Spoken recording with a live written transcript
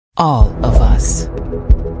All of us.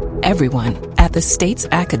 Everyone at the state's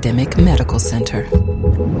academic medical center.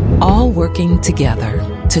 All working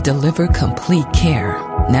together to deliver complete care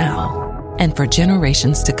now and for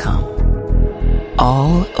generations to come.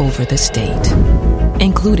 All over the state,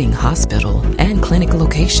 including hospital and clinic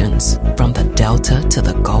locations from the Delta to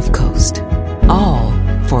the Gulf Coast. All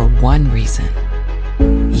for one reason.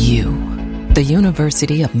 You, the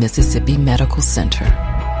University of Mississippi Medical Center.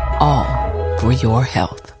 All for your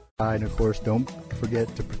health. And of course, don't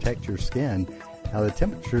forget to protect your skin. Now, the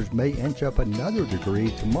temperatures may inch up another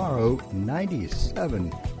degree tomorrow,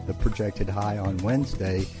 97, the projected high on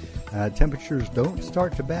Wednesday. Temperatures don't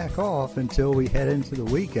start to back off until we head into the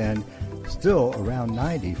weekend, still around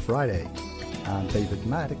 90 Friday. I'm David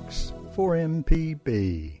Maddox for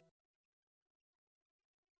MPB.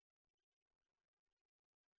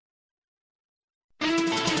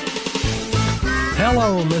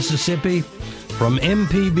 Hello, Mississippi. From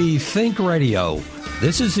MPB Think Radio,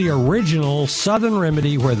 this is the original Southern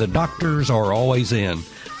Remedy where the doctors are always in.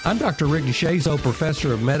 I'm Dr. Rick DeShazo,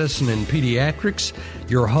 Professor of Medicine and Pediatrics,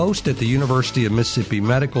 your host at the University of Mississippi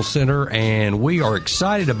Medical Center, and we are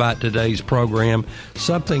excited about today's program,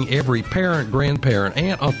 something every parent, grandparent,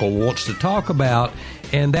 aunt, uncle wants to talk about,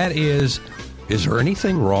 and that is there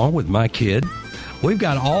anything wrong with my kid? We've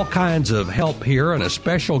got all kinds of help here and a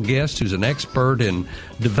special guest who's an expert in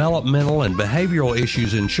developmental and behavioral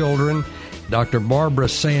issues in children, Dr. Barbara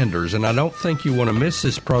Sanders. And I don't think you want to miss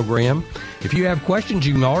this program. If you have questions,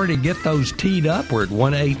 you can already get those teed up. We're at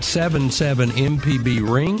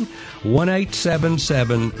 1-877-MPB-RING,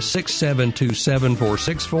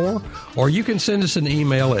 1-877-672-7464, or you can send us an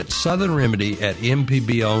email at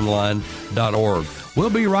southernremedy@mpbonline.org.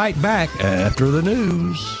 We'll be right back after the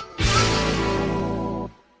news.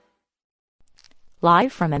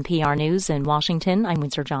 Live from NPR News in Washington, I'm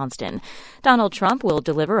Windsor Johnston. Donald Trump will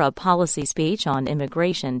deliver a policy speech on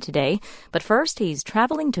immigration today, but first he's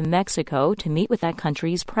traveling to Mexico to meet with that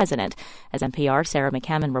country's president. As NPR's Sarah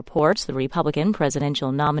McCammon reports, the Republican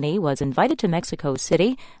presidential nominee was invited to Mexico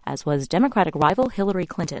City, as was Democratic rival Hillary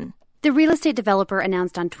Clinton. The real estate developer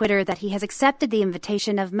announced on Twitter that he has accepted the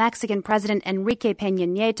invitation of Mexican President Enrique Peña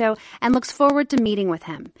Nieto and looks forward to meeting with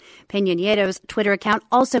him. Peña Nieto's Twitter account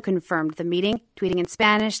also confirmed the meeting, tweeting in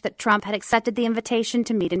Spanish that Trump had accepted the invitation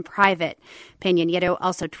to meet in private. Peña Nieto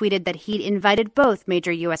also tweeted that he'd invited both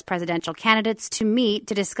major U.S. presidential candidates to meet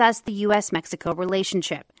to discuss the U.S.-Mexico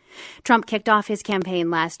relationship. Trump kicked off his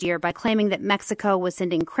campaign last year by claiming that Mexico was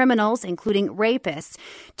sending criminals, including rapists,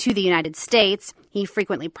 to the United States. He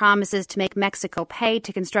frequently promises to make Mexico pay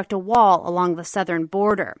to construct a wall along the southern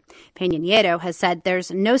border. Peña Nieto has said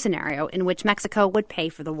there's no scenario in which Mexico would pay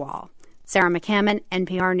for the wall. Sarah McCammon,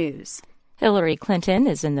 NPR News. Hillary Clinton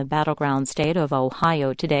is in the battleground state of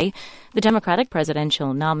Ohio today. The Democratic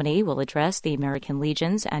presidential nominee will address the American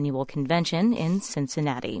Legion's annual convention in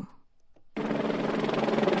Cincinnati.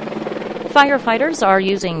 Firefighters are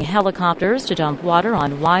using helicopters to dump water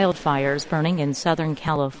on wildfires burning in Southern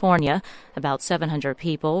California. About 700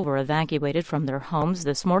 people were evacuated from their homes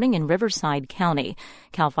this morning in Riverside County.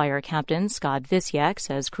 CAL FIRE Captain Scott Visyak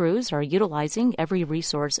says crews are utilizing every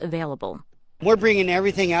resource available. We're bringing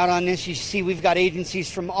everything out on this. You see, we've got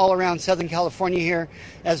agencies from all around Southern California here,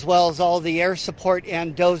 as well as all the air support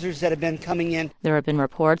and dozers that have been coming in. There have been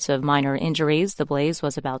reports of minor injuries. The blaze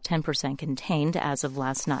was about 10% contained as of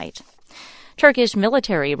last night. Turkish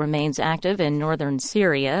military remains active in northern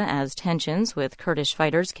Syria as tensions with Kurdish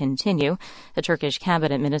fighters continue. The Turkish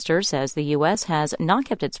cabinet minister says the U.S. has not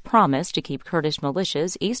kept its promise to keep Kurdish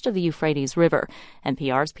militias east of the Euphrates River.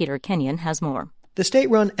 NPR's Peter Kenyon has more. The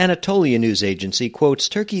state-run Anatolia news agency quotes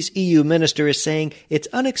Turkey's EU minister as saying it's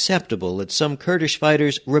unacceptable that some Kurdish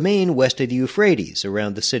fighters remain west of the Euphrates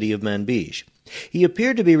around the city of Manbij. He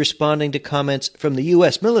appeared to be responding to comments from the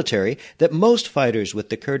U.S. military that most fighters with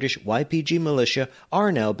the Kurdish YPG militia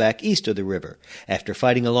are now back east of the river, after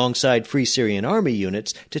fighting alongside Free Syrian Army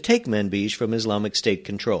units to take Manbij from Islamic State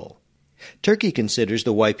control. Turkey considers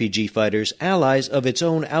the YPG fighters allies of its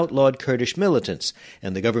own outlawed Kurdish militants,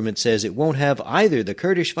 and the government says it won't have either the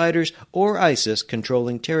Kurdish fighters or ISIS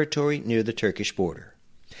controlling territory near the Turkish border.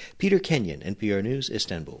 Peter Kenyon, NPR News,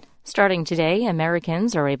 Istanbul. Starting today,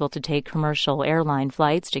 Americans are able to take commercial airline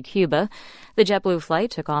flights to Cuba. The JetBlue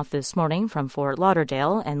flight took off this morning from Fort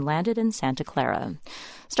Lauderdale and landed in Santa Clara.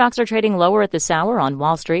 Stocks are trading lower at this hour on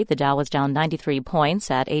Wall Street. The Dow was down 93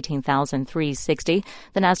 points at 18,360.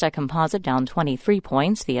 The Nasdaq Composite down 23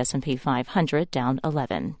 points. The S&P 500 down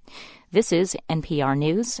 11. This is NPR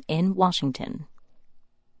News in Washington.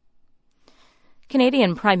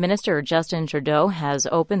 Canadian Prime Minister Justin Trudeau has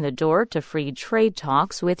opened the door to free trade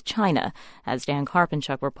talks with China. As Dan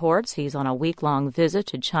Karpenchuk reports, he's on a week-long visit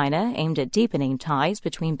to China aimed at deepening ties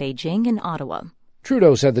between Beijing and Ottawa.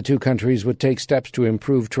 Trudeau said the two countries would take steps to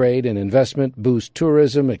improve trade and investment, boost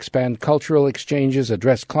tourism, expand cultural exchanges,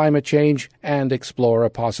 address climate change, and explore a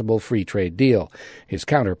possible free trade deal. His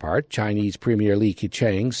counterpart, Chinese Premier Li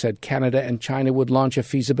Keqiang, said Canada and China would launch a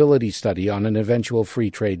feasibility study on an eventual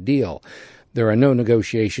free trade deal. There are no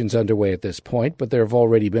negotiations underway at this point, but there have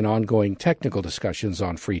already been ongoing technical discussions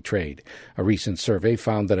on free trade. A recent survey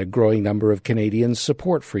found that a growing number of Canadians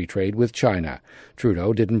support free trade with China.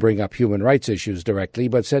 Trudeau didn't bring up human rights issues directly,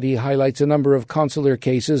 but said he highlights a number of consular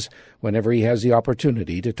cases whenever he has the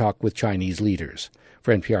opportunity to talk with Chinese leaders.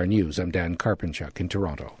 For NPR News, I'm Dan Karpenchuk in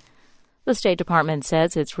Toronto. The State Department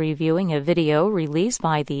says it's reviewing a video released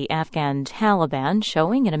by the Afghan Taliban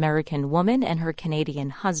showing an American woman and her Canadian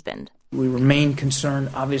husband. We remain concerned,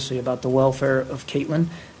 obviously, about the welfare of Caitlin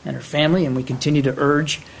and her family, and we continue to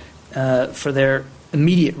urge for their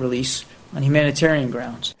immediate release on humanitarian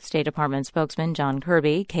grounds. State Department spokesman John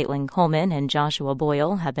Kirby, Caitlin Coleman, and Joshua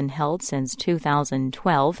Boyle have been held since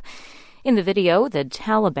 2012. In the video, the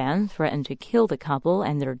Taliban threatened to kill the couple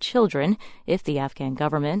and their children if the Afghan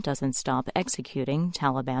government doesn't stop executing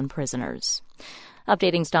Taliban prisoners.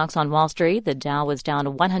 Updating stocks on Wall Street, the Dow was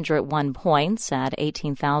down 101 points at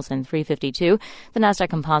 18,352. The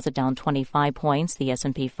Nasdaq Composite down 25 points. The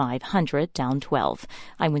S&P 500 down 12.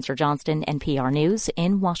 I'm Windsor Johnston, NPR News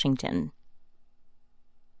in Washington.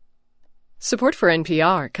 Support for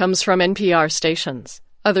NPR comes from NPR stations.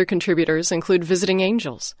 Other contributors include Visiting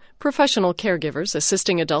Angels, professional caregivers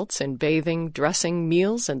assisting adults in bathing, dressing,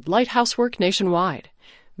 meals, and light housework nationwide.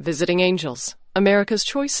 Visiting Angels, America's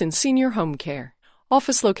choice in senior home care.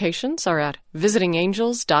 Office locations are at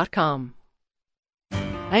visitingangels.com.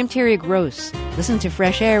 I'm Terry Gross. Listen to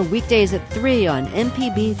Fresh Air weekdays at 3 on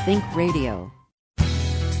MPB Think Radio.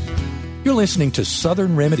 You're listening to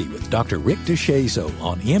Southern Remedy with Dr. Rick DeShazo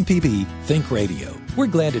on MPB Think Radio. We're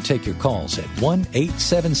glad to take your calls at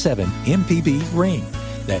 1-877-MPB-RING.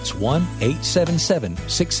 That's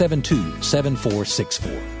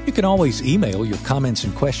 1-877-672-7464. You can always email your comments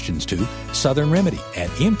and questions to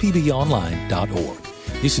southernremedy@mpbonline.org.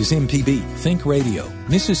 This is MPB Think Radio,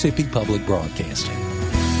 Mississippi Public Broadcasting.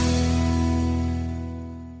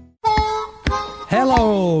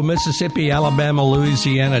 Hello, Mississippi, Alabama,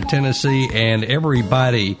 Louisiana, Tennessee, and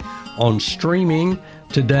everybody on streaming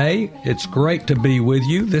today. It's great to be with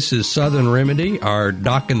you. This is Southern Remedy, our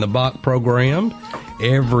Doc in the Box program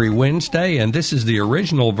every Wednesday, and this is the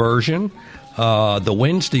original version, the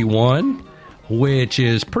Wednesday one, which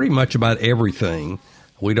is pretty much about everything.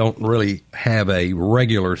 We don't really have a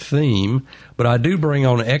regular theme, but I do bring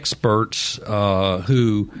on experts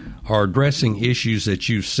who are addressing issues that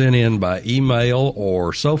you've sent in by email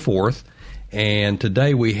or so forth, and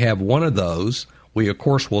today we have one of those. We, of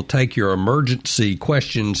course, will take your emergency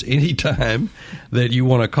questions anytime that you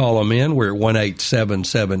want to call them in. We're at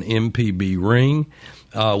 1-877-MPB-RING.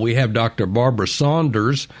 We have Dr. Barbara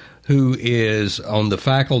Saunders, who is on the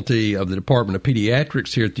faculty of the Department of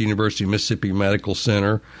Pediatrics here at the University of Mississippi Medical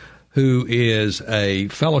Center, who is a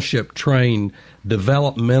fellowship-trained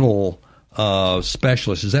developmental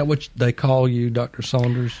specialist. Is that what they call you, Dr.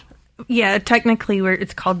 Saunders? Yeah, technically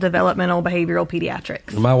it's called developmental behavioral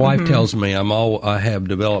pediatrics. My wife tells me I have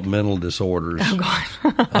developmental disorders. Oh, God.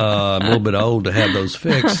 I'm a little bit old to have those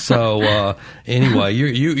fixed. So anyway,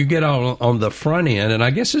 you get on the front end, and I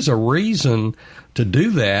guess there's a reason to do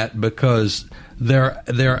that because there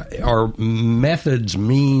are methods,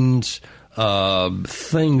 means,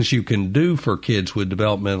 things you can do for kids with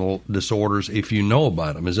developmental disorders if you know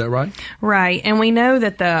about them. Is that right? Right. And we know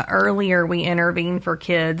that the earlier we intervene for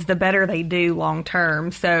kids, the better they do long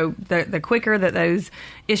term. So the quicker that those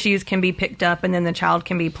issues can be picked up and then the child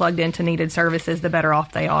can be plugged into needed services, the better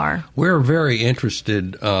off they are. We're very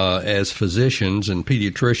interested as physicians and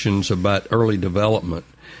pediatricians about early development,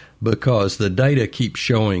 because the data keeps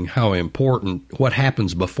showing how important what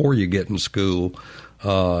happens before you get in school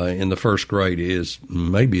in the first grade is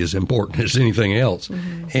maybe as important as anything else.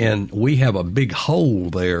 Mm-hmm. And we have a big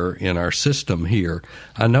hole there in our system here.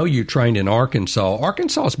 I know you trained in Arkansas.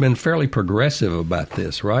 Arkansas has been fairly progressive about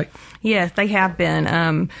this, right? Yes, they have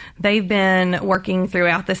been. They've been working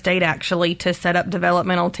throughout the state, actually, to set up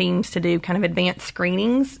developmental teams to do kind of advanced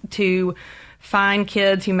screenings to find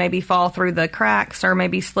kids who maybe fall through the cracks or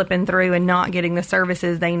maybe slipping through and not getting the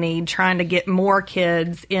services they need, trying to get more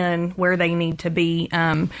kids in where they need to be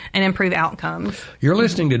and improve outcomes. You're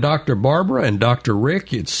listening to Dr. Barbara and Dr.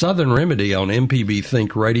 Rick. It's Southern Remedy on MPB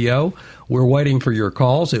Think Radio. We're waiting for your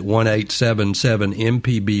calls at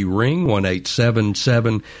 1-877-MPB-RING,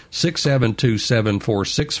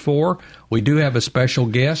 1-877-672-7464. We do have a special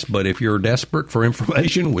guest, but if you're desperate for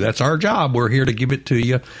information, that's our job. We're here to give it to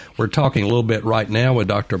you. We're talking a little bit right now with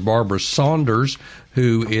Dr. Barbara Saunders,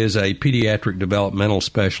 who is a pediatric developmental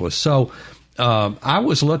specialist. So I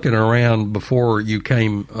was looking around before you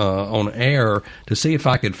came on air to see if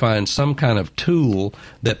I could find some kind of tool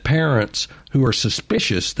that parents who are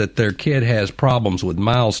suspicious that their kid has problems with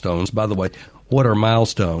milestones, by the way, what are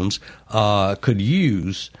milestones, could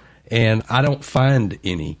use, and I don't find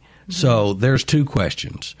any. Mm-hmm. So there's two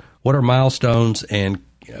questions. What are milestones, and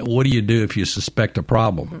what do you do if you suspect a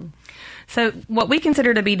problem? Mm-hmm. So what we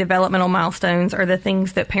consider to be developmental milestones are the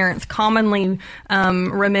things that parents commonly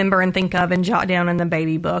remember and think of and jot down in the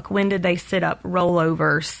baby book. When did they sit up, roll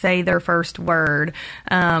over, say their first word,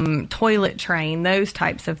 toilet train, those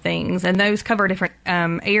types of things. And those cover different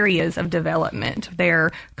areas of development,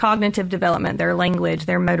 their cognitive development, their language,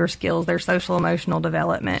 their motor skills, their social emotional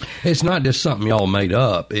development. It's not just something y'all made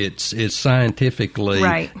up. It's scientifically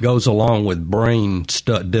right. Goes along with brain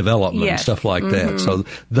development and stuff like that. So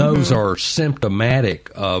those are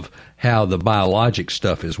symptomatic of how the biologic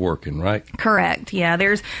stuff is working, right? Correct. Yeah,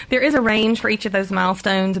 there is a range for each of those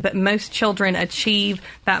milestones, but most children achieve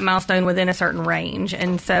that milestone within a certain range.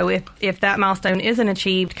 And so if that milestone isn't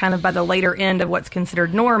achieved kind of by the later end of what's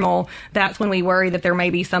considered normal, that's when we worry that there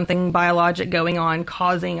may be something biologic going on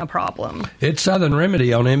causing a problem. It's Southern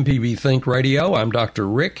Remedy on MPB Think Radio. I'm Dr.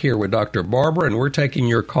 Rick here with Dr. Barbara, and we're taking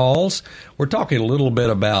your calls. We're talking a little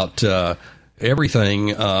bit about everything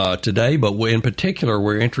today, but in particular,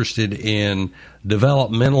 we're interested in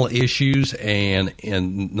developmental issues and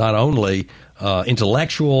not only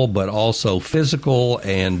intellectual, but also physical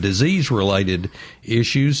and disease-related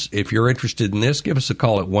issues. If you're interested in this, give us a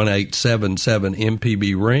call at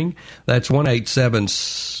 1-877-MPB-RING. That's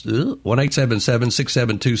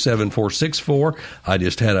 1-877-672-7464. I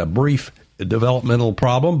just had a brief developmental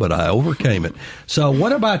problem, but I overcame it. So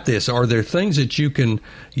what about this? Are there things that you can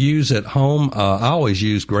use at home? I always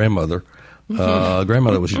use grandmother.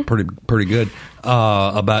 Grandmother was pretty good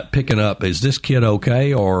about picking up, is this kid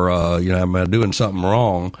okay, or am I doing something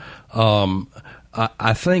wrong?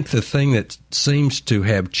 I think the thing that seems to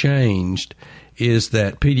have changed is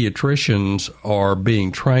that pediatricians are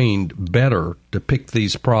being trained better to pick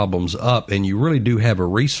these problems up, and you really do have a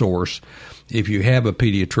resource if you have a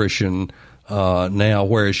pediatrician now,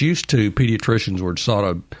 whereas used to pediatricians were sort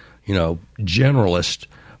of, generalist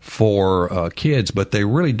for kids, but they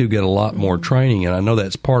really do get a lot more training, and I know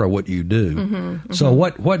that's part of what you do. So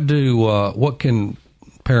what can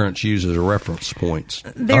parents use as a reference points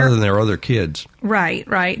other than their other kids? Right.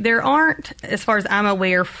 There aren't, as far as I'm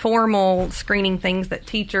aware, formal screening things that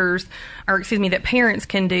that parents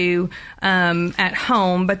can do at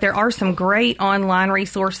home, but there are some great online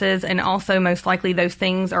resources, and also most likely those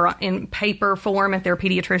things are in paper form at their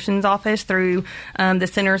pediatrician's office through the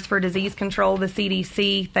Centers for Disease Control, the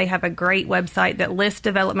CDC. They have a great website that lists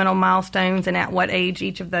developmental milestones and at what age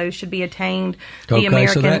each of those should be attained. So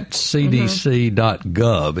that's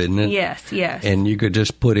cdc.gov, isn't it? Yes. And you could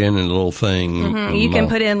just put in a little thing. You can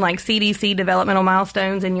put in like CDC developmental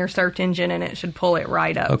milestones in your search engine, and it should pull it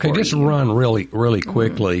right up. Okay, just run really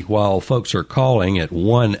quickly while folks are calling at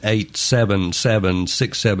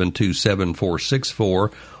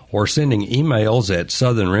 1-877-672-7464 or sending emails at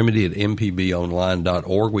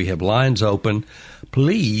southernremedy@mpbonline.org. We have lines open.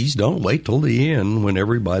 Please don't wait till the end when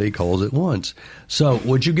everybody calls at once. So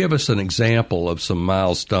would you give us an example of some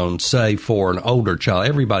milestones, say, for an older child?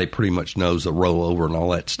 Everybody pretty much knows the rollover and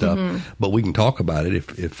all that stuff, but we can talk about it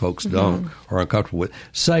if folks don't or are uncomfortable with it.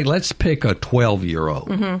 Say, let's pick a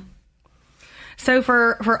 12-year-old. So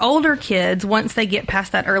for older kids, once they get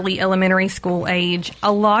past that early elementary school age,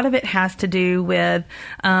 a lot of it has to do with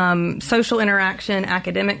social interaction,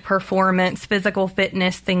 academic performance, physical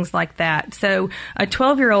fitness, things like that. So a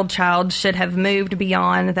 12-year-old child should have moved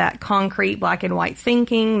beyond that concrete black and white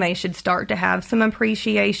thinking. They should start to have some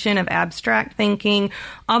appreciation of abstract thinking,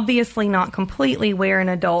 obviously not completely where an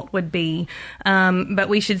adult would be, but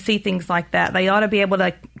we should see things like that. They ought to be able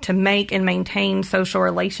to make and maintain social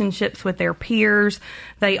relationships with their peers.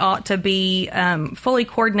 They ought to be fully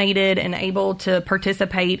coordinated and able to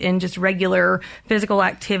participate in just regular physical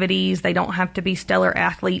activities. They don't have to be stellar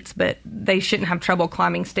athletes, but they shouldn't have trouble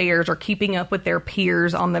climbing stairs or keeping up with their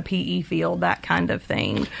peers on the PE field, that kind of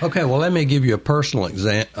thing. Okay, well, let me give you a personal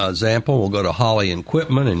example. We'll go to Holly and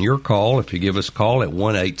Quitman, and your call, if you give us a call at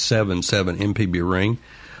 1-877-MPB-RING.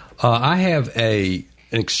 I have an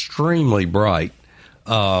extremely bright,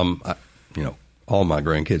 all my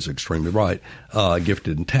grandkids are extremely bright,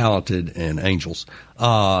 gifted and talented, and angels.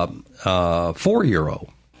 4-year-old.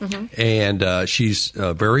 Mm-hmm. And she's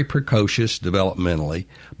very precocious developmentally,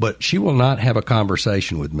 but she will not have a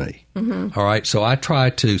conversation with me. Mm-hmm. All right. So I try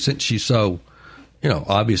to, since she's so,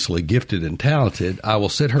 obviously gifted and talented, I will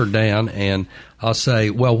sit her down and I'll say,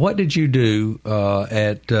 well, what did you do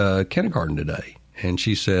at kindergarten today? And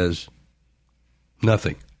she says,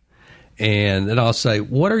 nothing. And then I'll say,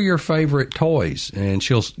 what are your favorite toys? And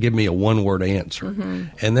she'll give me a one-word answer. Mm-hmm.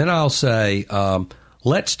 And then I'll say,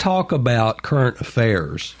 let's talk about current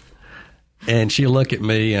affairs. And she'll look at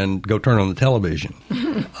me and go turn on the television.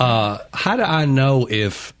 How do I know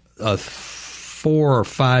if a 4 or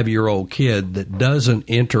 5-year-old kid that doesn't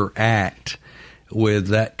interact with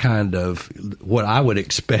that kind of what I would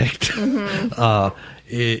expect mm-hmm.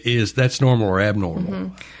 Is that's normal or abnormal?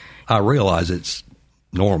 Mm-hmm. I realize it's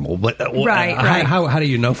normal, but right. How do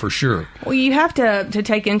you know for sure? Well, you have to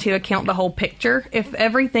take into account the whole picture. If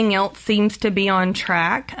everything else seems to be on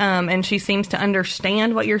track, and she seems to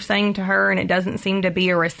understand what you're saying to her, and it doesn't seem to be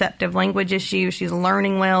a receptive language issue, she's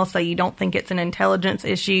learning well, so you don't think it's an intelligence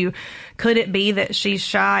issue. Could it be that she's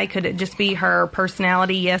shy? Could it just be her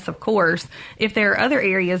personality? Yes, of course. If there are other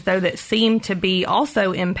areas, though, that seem to be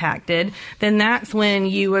also impacted, then that's when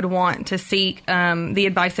you would want to seek the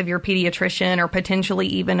advice of your pediatrician or potentially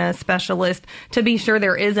even a specialist to be sure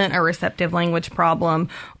there isn't a receptive language problem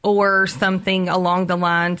or something along the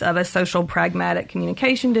lines of a social pragmatic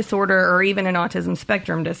communication disorder or even an autism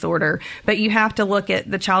spectrum disorder. But you have to look at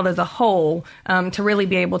the child as a whole to really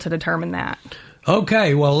be able to determine that.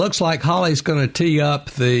 Okay, well, it looks like Holly's going to tee up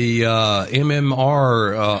the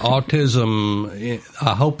MMR autism.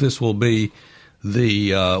 I hope this will be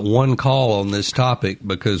the one call on this topic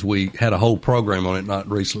because we had a whole program on it not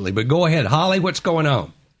recently. But go ahead, Holly, what's going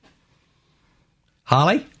on?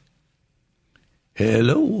 Holly?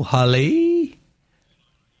 Hello, Holly?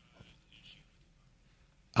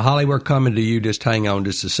 Holly, we're coming to you. Just hang on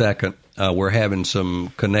just a second. We're having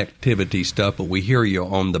some connectivity stuff, but we hear you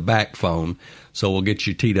on the back phone, so we'll get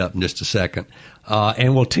you teed up in just a second.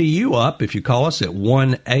 And we'll tee you up if you call us at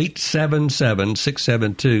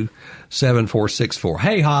 1-877-672-7464.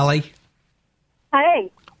 Hey, Holly.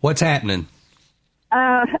 Hey. What's happening?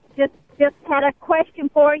 Just had a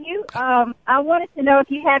question for you. I wanted to know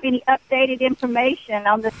if you have any updated information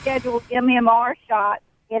on the scheduled MMR shots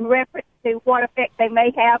in reference to what effect they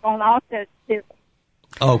may have on autism.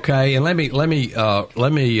 Okay, and let me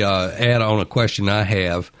add on a question I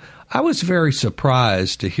have. I was very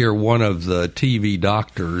surprised to hear one of the TV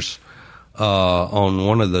doctors on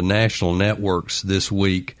one of the national networks this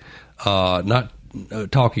week, not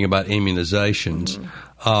talking about immunizations,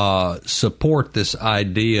 support this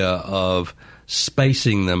idea of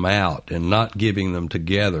spacing them out and not giving them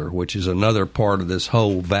together, which is another part of this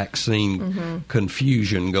whole vaccine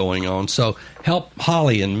confusion going on. So help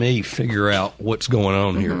Holly and me figure out what's going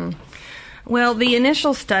on here. Well, the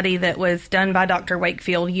initial study that was done by Dr.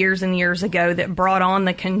 Wakefield years and years ago that brought on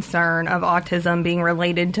the concern of autism being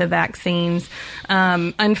related to vaccines,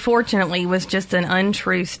 unfortunately, was just an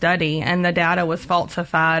untrue study, and the data was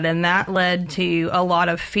falsified, and that led to a lot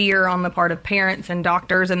of fear on the part of parents and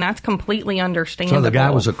doctors, and that's completely understandable. So the guy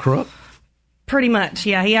was a crook? Pretty much,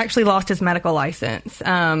 yeah. He actually lost his medical license,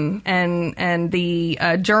 and the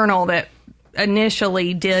journal that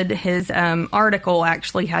initially did his article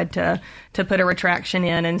actually had to put a retraction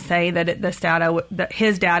in and say that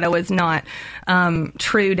his data was not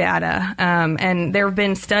true data. And there have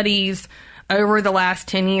been studies over the last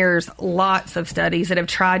 10 years, lots of studies that have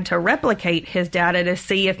tried to replicate his data to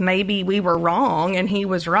see if maybe we were wrong and he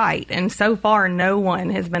was right. And so far, no one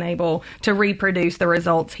has been able to reproduce the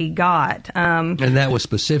results he got. And that was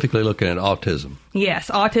specifically looking at autism. Yes,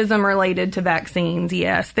 autism related to vaccines,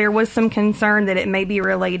 yes. There was some concern that it may be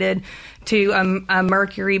related to a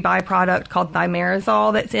mercury byproduct called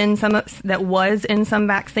thimerosal that was in some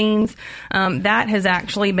vaccines. That has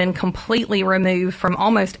actually been completely removed from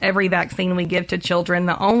almost every vaccine we give to children.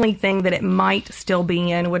 The only thing that it might still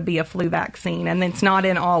be in would be a flu vaccine, and it's not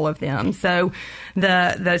in all of them. So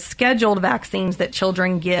the scheduled vaccines that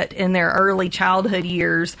children get in their early childhood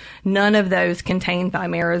years, none of those contain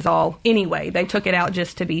thimerosal anyway. They took it out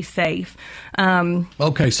just to be safe.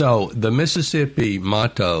 Okay, so the Mississippi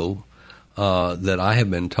motto that I have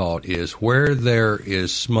been taught is where there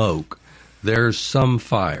is smoke, there's some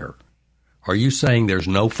fire. Are you saying there's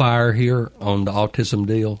no fire here on the autism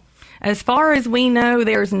deal? As far as we know,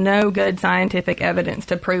 there's no good scientific evidence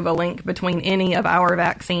to prove a link between any of our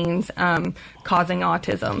vaccines causing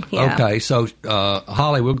autism. Yeah. Okay, so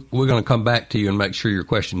Holly, we're going to come back to you and make sure your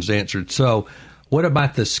question's answered. So what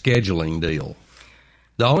about the scheduling deal?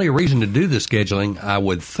 The only reason to do the scheduling, I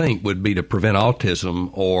would think, would be to prevent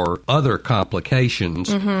autism or other complications.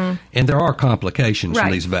 And there are complications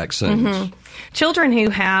from these vaccines. Children who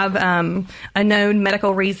have a known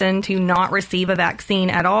medical reason to not receive a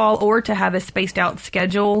vaccine at all or to have a spaced out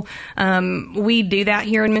schedule, we do that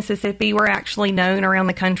here in Mississippi. We're actually known around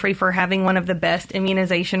the country for having one of the best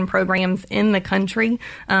immunization programs in the country.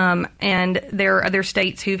 And there are other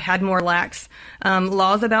states who've had more lax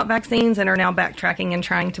laws about vaccines and are now backtracking and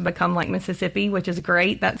trying to become like Mississippi, which is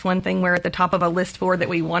great. That's one thing we're at the top of a list for that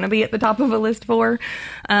we want to be at the top of a list for.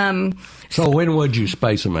 So when would you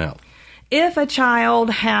space them out? If a child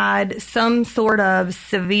had some sort of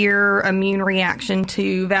severe immune reaction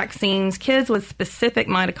to vaccines, kids with specific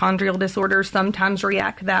mitochondrial disorders sometimes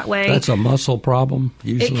react that way. That's a muscle problem,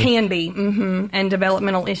 usually? It can be, and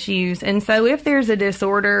developmental issues. And so if there's a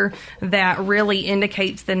disorder that really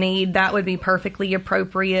indicates the need, that would be perfectly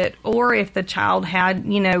appropriate. Or if the child had,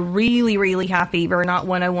 really, really high fever, not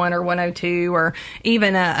 101 or 102, or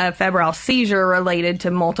even a febrile seizure related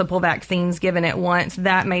to multiple vaccines given at once,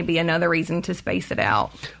 that may be another reason to space it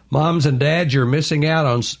out. Moms and dads, you're missing out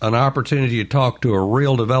on an opportunity to talk to a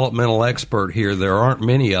real developmental expert here. There aren't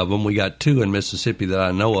many of them. We got 2 in Mississippi that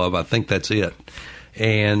I know of. I think that's it.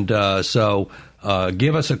 And so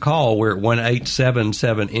give us a call. We're at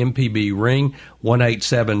 1-877-MPB-RING,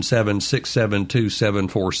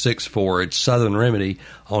 1-877-672-7464. It's Southern Remedy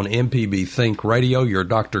on MPB Think Radio, your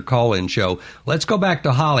doctor call-in show. Let's go back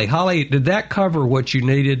to Holly. Holly, did that cover what you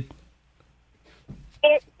needed?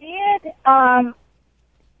 It did.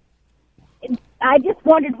 I just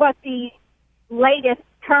wondered what the latest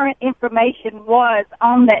current information was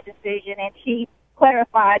on that decision, and she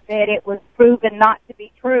clarified that it was proven not to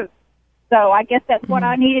be true. So I guess that's what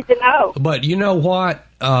I needed to know. But you know what?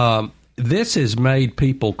 This has made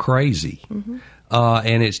people crazy.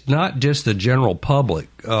 And it's not just the general public.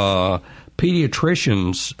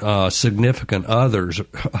 Pediatricians, significant others,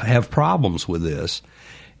 have problems with this.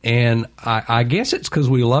 And I guess it's because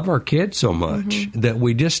we love our kids so much that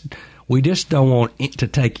we just don't want to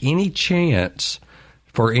take any chance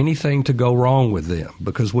for anything to go wrong with them,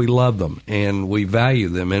 because we love them and we value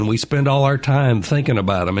them and we spend all our time thinking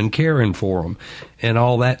about them and caring for them and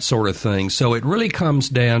all that sort of thing. So it really comes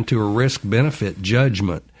down to a risk-benefit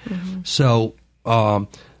judgment. So,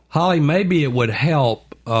 Holly, maybe it would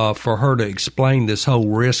help for her to explain this whole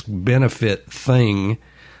risk-benefit thing.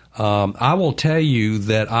 I will tell you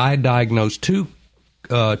that I diagnosed two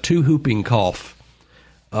whooping cough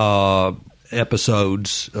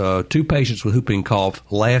episodes, 2 patients with whooping cough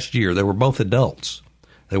last year. They were both adults.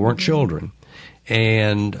 They weren't children.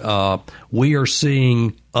 And we are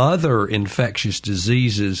seeing other infectious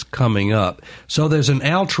diseases coming up. So there's an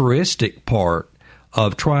altruistic part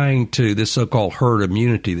of trying to, this so-called herd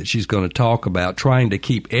immunity that she's going to talk about, trying to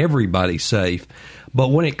keep everybody safe. But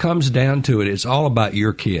when it comes down to it, it's all about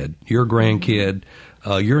your kid, your grandkid,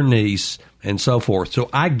 your niece, and so forth. So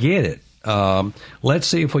I get it. Let's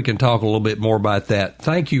see if we can talk a little bit more about that.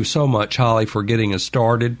 Thank you so much, Holly, for getting us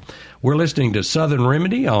started. You're listening to Southern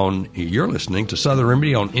Remedy on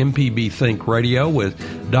MPB Think Radio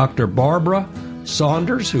with Dr. Barbara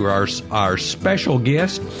Saunders, who are our special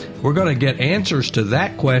guest. We're going to get answers to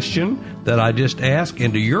that question that I just asked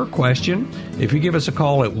and to your question. If you give us a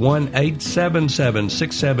call at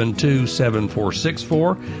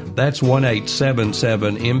 1-877-672-7464, that's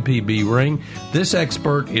 1-877-MPB-RING. This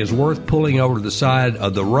expert is worth pulling over to the side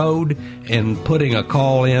of the road and putting a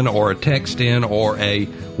call in or a text in or a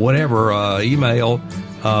whatever email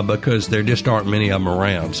because there just aren't many of them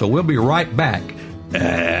around. So we'll be right back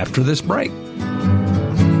after this break.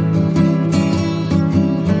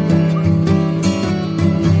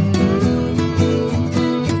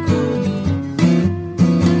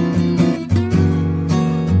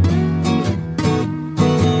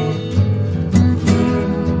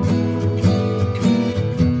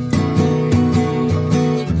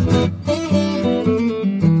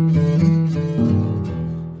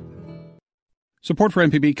 Support for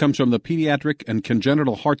MPB comes from the Pediatric and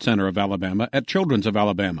Congenital Heart Center of Alabama at Children's of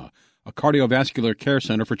Alabama, a cardiovascular care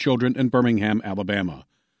center for children in Birmingham, Alabama.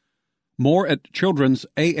 More at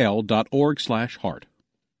childrensal.org/heart.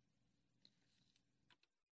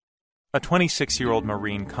 A 26-year-old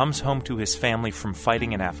Marine comes home to his family from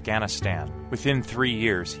fighting in Afghanistan. Within 3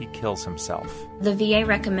 years, he kills himself. The VA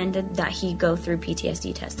recommended that he go through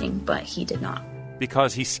PTSD testing, but he did not.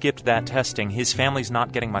 Because he skipped that testing, his family's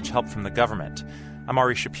not getting much help from the government. I'm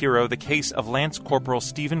Ari Shapiro, the case of Lance Corporal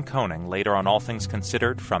Stephen Koenig, later on All Things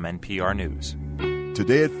Considered from NPR News.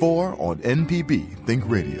 Today at 4 on MPB Think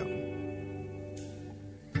Radio.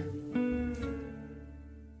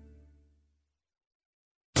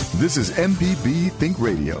 This is MPB Think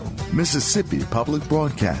Radio, Mississippi Public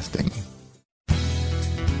Broadcasting.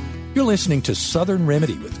 You're listening to Southern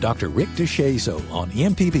Remedy with Dr. Rick DeShazo on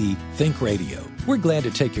MPB Think Radio. We're glad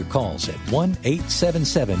to take your calls at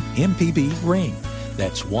 1-877-MPB-RING.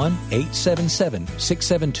 That's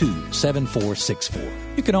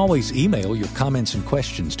 1-877-672-7464. You can always email your comments and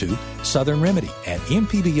questions to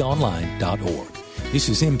southernremedy@mpbonline.org. This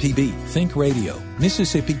is MPB Think Radio,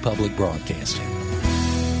 Mississippi Public Broadcasting.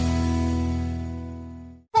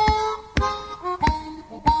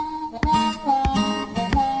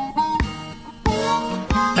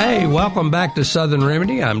 Hey, welcome back to Southern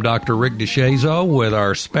Remedy. I'm Dr. Rick DeShazo with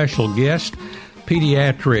our special guest,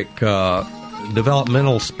 pediatric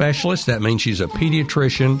developmental specialist. That means she's a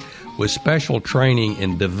pediatrician with special training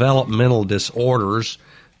in developmental disorders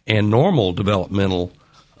and normal developmental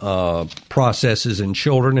processes in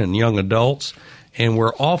children and young adults. And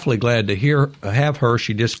we're awfully glad to have her.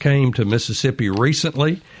 She just came to Mississippi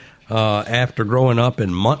recently after growing up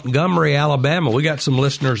in Montgomery, Alabama. We got some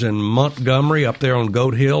listeners in Montgomery up there on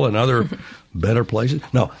Goat Hill and other better places.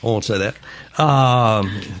 No, I won't say that.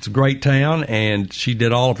 It's a great town, and she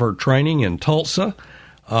did all of her training in Tulsa,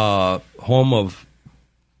 home of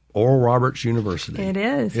Oral Roberts University. It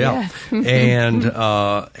is, yeah.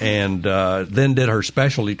 Yes. and then did her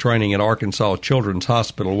specialty training at Arkansas Children's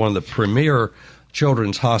Hospital, one of the premier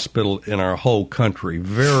children's hospital in our whole country.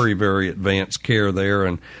 Very, very advanced care there,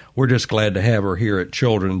 and we're just glad to have her here at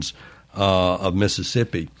Children's of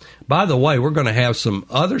Mississippi. By the way, we're going to have some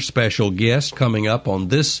other special guests coming up on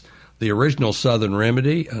the original Southern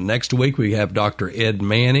Remedy. Next week we have Dr. Ed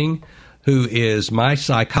Manning, who is my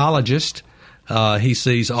psychologist. He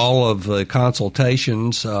sees all of the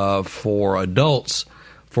consultations for adults.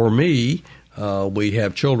 For me, we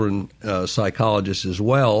have children psychologists as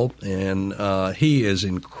well, and he is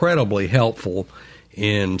incredibly helpful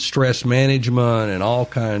in stress management and all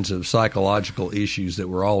kinds of psychological issues that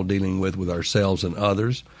we're all dealing with ourselves and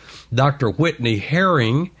others. Dr. Whitney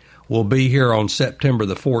Herring will be here on September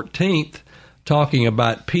the 14th talking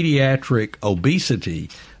about pediatric obesity,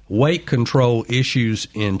 weight control issues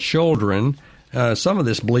in children. Some of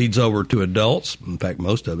this bleeds over to adults, in fact,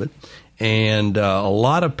 most of it. And a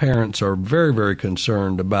lot of parents are very, very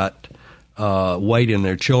concerned about weight in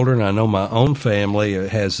their children. I know my own family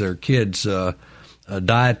has their kids'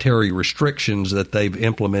 dietary restrictions that they've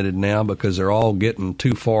implemented now because they're all getting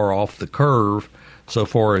too far off the curve so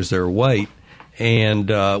far as their weight. And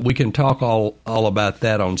we can talk all about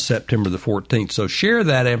that on September the 14th. So share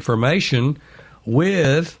that information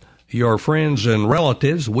with your friends and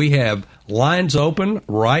relatives. We have lines open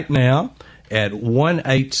right now at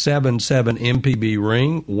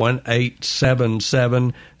 1-877-MPB-RING,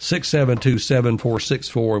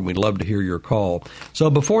 1-877-672-7464, and we'd love to hear your call. So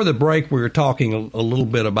before the break, we were talking a little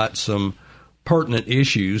bit about some pertinent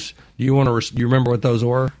issues. Do you want to? You remember what those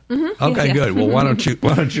were? Mm-hmm. Okay, yes. good. Well, why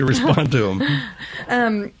don't you respond to them?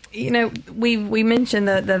 We mentioned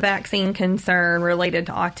the vaccine concern related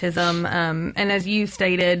to autism, and as you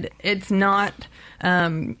stated, it's not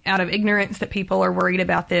out of ignorance that people are worried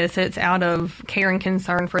about this. It's out of care and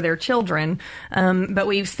concern for their children. But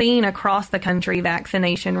we've seen across the country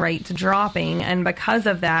vaccination rates dropping, and because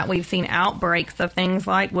of that, we've seen outbreaks of things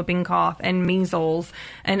like whooping cough and measles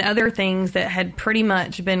and other things that had pretty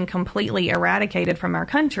much been completely eradicated from our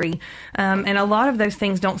country. And a lot of those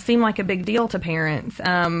things don't seem like a big deal to parents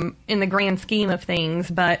in the grand scheme of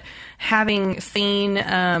things, but having seen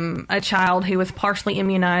a child who was partially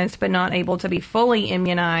immunized but not able to be fully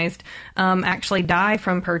immunized actually die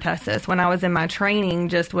from pertussis when I was in my training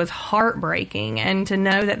just was heartbreaking. And to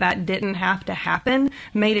know that didn't have to happen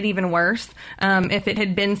made it even worse. If it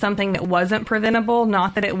had been something that wasn't preventable,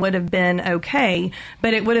 not that it would have been okay,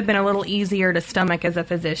 but it would have been a little easier to stomach as a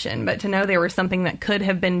physician. But to know there was something that could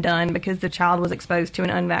have been done because the child was exposed to an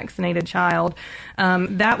unvaccinated child,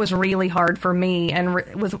 that was really hard for me and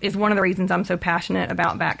is one of the reasons I'm so passionate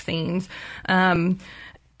about vaccines. And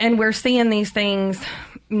we're seeing these things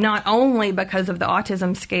not only because of the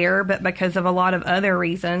autism scare, but because of a lot of other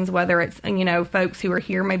reasons, whether it's, folks who are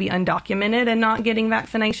here maybe undocumented and not getting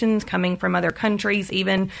vaccinations, coming from other countries,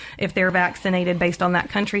 even if they're vaccinated based on that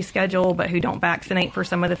country schedule, but who don't vaccinate for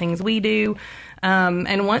some of the things we do.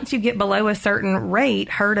 And once you get below a certain rate,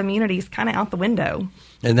 herd immunity is kind of out the window.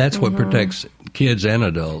 And that's what protects kids and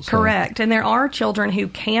adults. Correct. Huh? And there are children who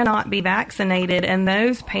cannot be vaccinated, and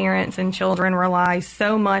those parents and children rely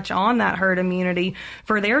so much on that herd immunity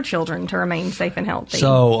for their children to remain safe and healthy.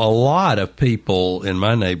 So a lot of people in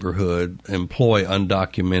my neighborhood employ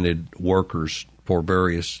undocumented workers for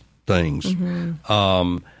various things.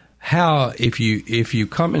 Mm-hmm. how if you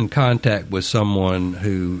come in contact with someone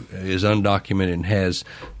who is undocumented and has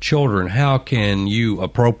children, how can you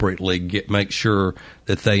appropriately make sure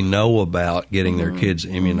that they know about getting their kids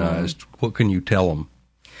immunized? What can you tell them?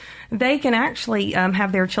 They can actually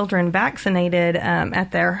have their children vaccinated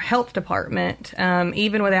at their health department,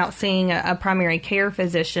 even without seeing a primary care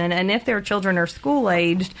physician. And if their children are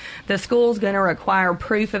school-aged, the school's going to require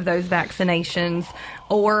proof of those vaccinations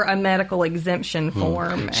or a medical exemption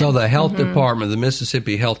form. So the health department, the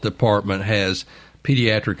Mississippi Health Department, has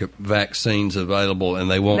pediatric vaccines available, and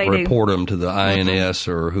they won't report them to the INS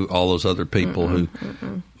or all those other people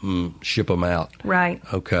who ship them out. Right.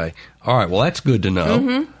 Okay. All right. Well, that's good to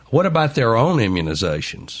know. What about their own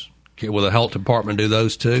immunizations? Will the health department do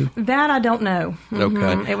those too? That I don't know.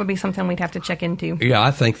 Okay. It would be something we'd have to check into. Yeah,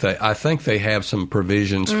 I think they have some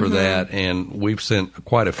provisions for that, and we've sent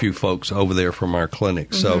quite a few folks over there from our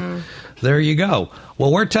clinic. So there you go.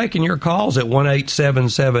 Well, we're taking your calls at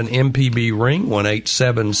 1-877-MPB-RING,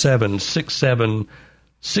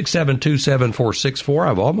 1-877-672-7464.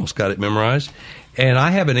 I've almost got it memorized. And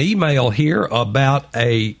I have an email here about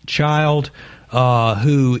a child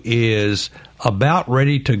who is about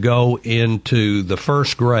ready to go into the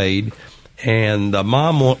first grade, and the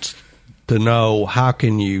mom wants to know, how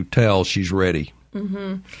can you tell she's ready?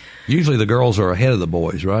 Usually the girls are ahead of the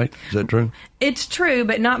boys, right? Is that true? It's true,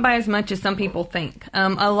 but not by as much as some people think.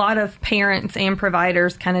 A lot of parents and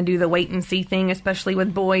providers kind of do the wait-and-see thing, especially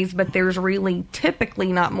with boys, but there's really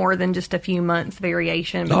typically not more than just a few months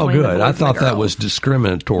variation between the boys and the girls. I thought that was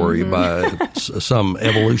discriminatory by some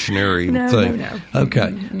evolutionary thing. No.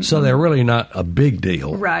 Okay, so they're really not a big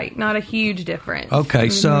deal. Right, not a huge difference. Okay,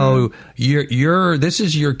 so this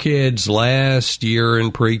is your kid's last year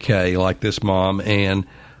in pre-K, like this mom, and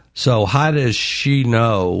so how does she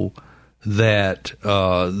know that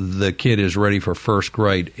the kid is ready for first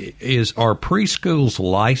grade? Are preschools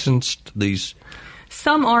licensed?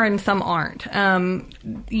 Some are and some aren't.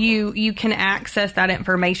 You can access that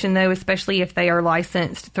information, though, especially if they are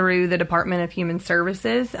licensed through the Department of Human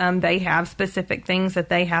Services. They have specific things that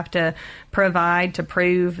they have to provide to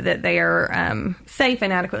prove that they are safe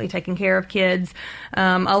and adequately taking care of kids.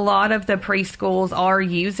 A lot of the preschools are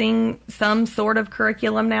using some sort of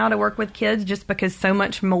curriculum now to work with kids, just because so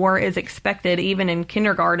much more is expected even in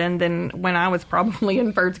kindergarten than when I was probably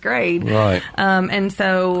in first grade. Right.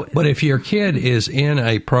 But if your kid is in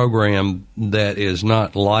a program that is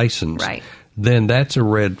not licensed, right, then that's a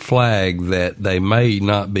red flag that they may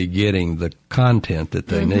not be getting the content that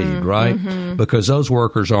they need, right? Because those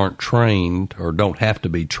workers aren't trained or don't have to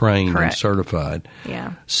be trained and certified.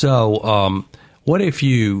 Yeah. So what if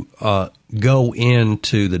you go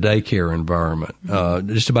into the daycare environment?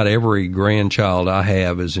 Just about every grandchild I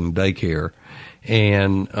have is in daycare.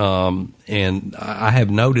 And I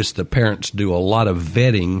have noticed the parents do a lot of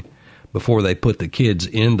vetting before they put the kids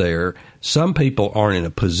in there. Some people aren't in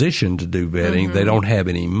a position to do vetting. They don't have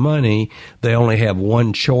any money. They only have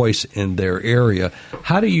one choice in their area.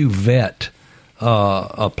 How do you vet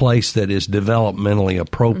a place that is developmentally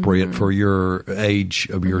appropriate for your age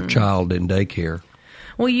of your child in daycare?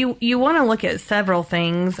 Well, you want to look at several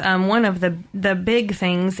things. One of the big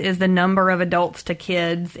things is the number of adults to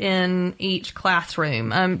kids in each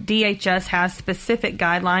classroom. DHS has specific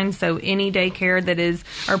guidelines, so any daycare that is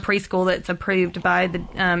or preschool that's approved by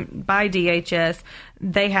DHS,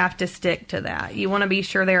 they have to stick to that. You want to be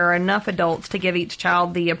sure there are enough adults to give each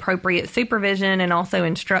child the appropriate supervision and also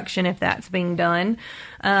instruction if that's being done.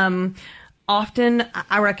 Often,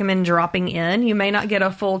 I recommend dropping in. You may not get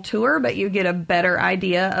a full tour, but you get a better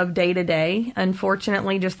idea of day-to-day.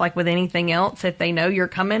 Unfortunately, just like with anything else, if they know you're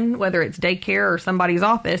coming, whether it's daycare or somebody's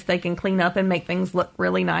office, they can clean up and make things look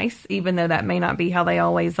really nice, even though that may not be how they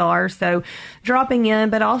always are. So dropping in,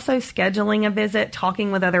 but also scheduling a visit,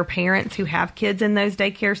 talking with other parents who have kids in those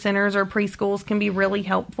daycare centers or preschools can be really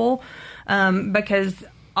helpful because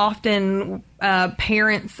often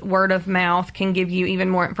parents' word of mouth can give you even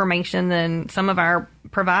more information than some of our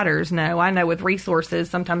providers know. I know with resources,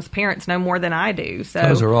 sometimes parents know more than I do. So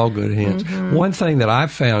those are all good hints. One thing that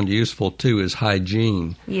I've found useful, too, is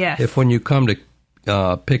hygiene. Yes. If when you come to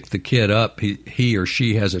pick the kid up, he or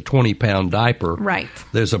she has a 20-pound diaper, right,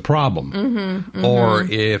 there's a problem. Or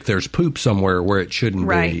if there's poop somewhere where it shouldn't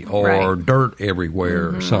be, or dirt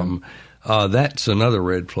everywhere or something. that's another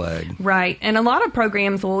red flag. Right. And a lot of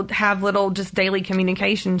programs will have little just daily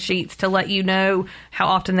communication sheets to let you know how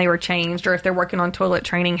often they were changed, or if they're working on toilet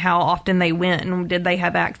training, how often they went and did they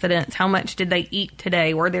have accidents, how much did they eat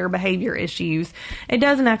today, or their behavior issues. It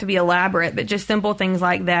doesn't have to be elaborate, but just simple things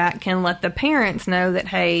like that can let the parents know that,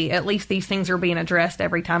 hey, at least these things are being addressed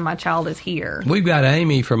every time my child is here. We've got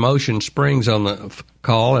Amy from Ocean Springs on the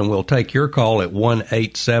call, and we'll take your call at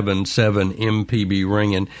 1-877-MPB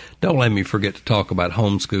ringing. Don't let me forget to talk about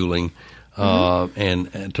homeschooling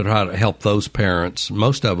and to try to help those parents.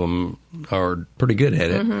 Most of them are pretty good at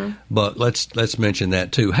it, but let's mention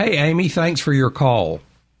that too. Hey, Amy, thanks for your call.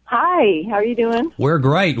 Hi, how are you doing? We're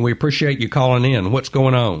great, and we appreciate you calling in. What's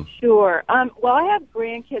going on? Sure. Well, I have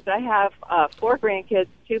grandkids. I have 4 grandkids,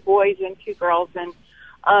 2 boys and 2 girls, and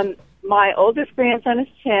my oldest grandson is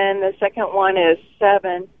 10, the second one is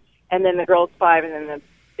 7, and then the girl's 5, and then the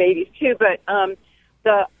baby's 2. But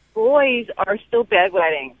the boys are still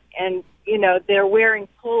bedwetting, and, you know, they're wearing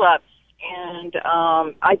pull-ups, and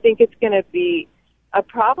I think it's going to be a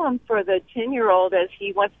problem for the 10-year-old as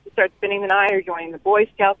he wants to start spending the night or joining the Boy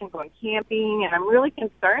Scouts and going camping, and I'm really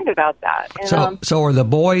concerned about that. And, so are the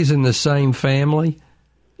boys in the same family?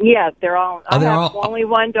 Yeah, they're all. I have only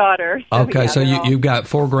one daughter. So okay, so you've got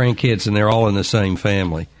 4 grandkids, and they're all in the same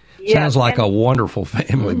family. Yeah, sounds like a wonderful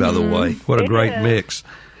family, by the way. What a great mix.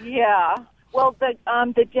 Yeah. Well,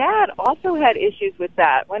 the dad also had issues with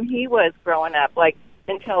that when he was growing up, like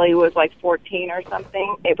until he was like 14 or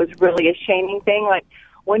something. It was really a shaming thing. Like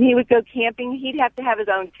when he would go camping, he'd have to have his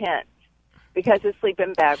own tent because his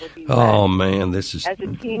sleeping bag would be wet. Oh man, this is as a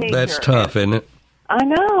teenager. That's tough, isn't it? I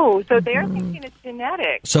know. So they're thinking it's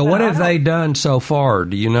genetic. So what have they done so far?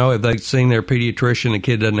 Do you know, have they seen their pediatrician? The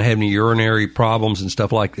kid doesn't have any urinary problems and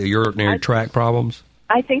stuff like the urinary tract problems?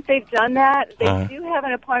 I think they've done that. They do have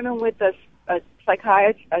an appointment with a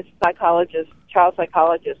psychologist, child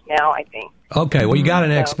psychologist now, I think. Okay, well, you got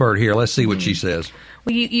an expert here. Let's see what she says.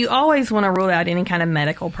 Well, you always want to rule out any kind of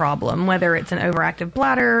medical problem, whether it's an overactive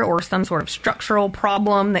bladder or some sort of structural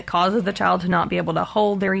problem that causes the child to not be able to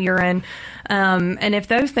hold their urine. And if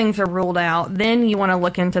those things are ruled out, then you want to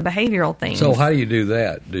look into behavioral things. So how do you do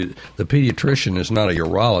that? The pediatrician is not a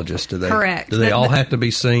urologist, do they? Correct. Do they all have to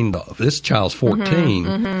be seen? If this child's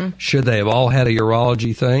 14, should they have all had a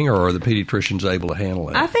urology thing, or are the pediatricians able to handle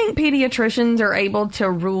it? I think pediatricians are able to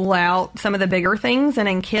rule out some of the bigger things, and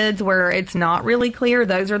in kids where it's not really clear,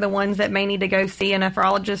 those are the ones that may need to go see a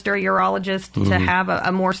nephrologist or a urologist to have a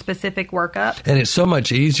more specific workup. And it's so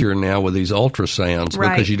much easier now with these ultrasounds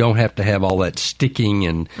because you don't have to have all that sticking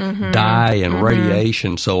and dye and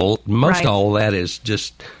radiation. So most all that is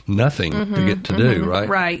just nothing to get to do, right?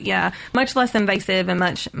 Right, yeah. Much less invasive and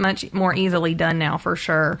much more easily done now, for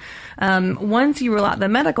sure. Once you rule out the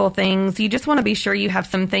medical things, you just want to be sure you have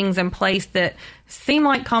some things in place that seem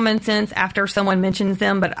like common sense after someone mentions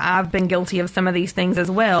them, but I've been guilty of some of these things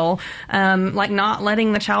as well, like not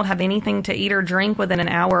letting the child have anything to eat or drink within an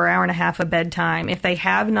hour and a half of bedtime. If they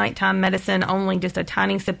have nighttime medicine, only just a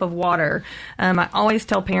tiny sip of water. I always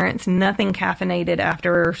tell parents nothing caffeinated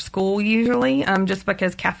after school usually, just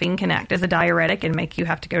because caffeine can act as a diuretic and make you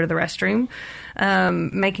have to go to the restroom.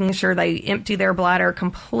 Making sure they empty their bladder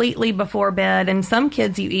completely before bed. And some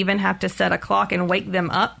kids, you even have to set a clock and wake them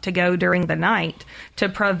up to go during the night to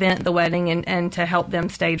prevent the wetting and to help them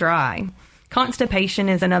stay dry. Constipation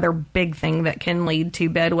is another big thing that can lead to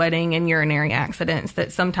bedwetting and urinary accidents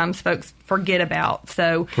that sometimes folks forget about.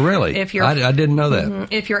 So really, if I didn't know that.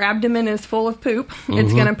 If your abdomen is full of poop,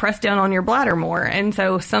 it's going to press down on your bladder more. And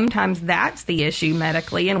so sometimes that's the issue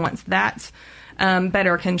medically. And once that's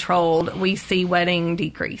better controlled, we see wetting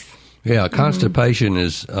decrease. Yeah, constipation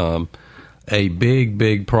is a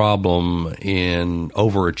big problem in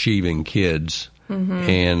overachieving kids.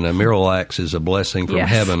 And Miralax is a blessing from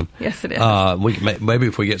heaven. Yes, it is. Maybe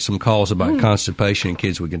if we get some calls about constipation in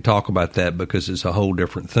kids, we can talk about that because it's a whole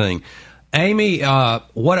different thing. Amy,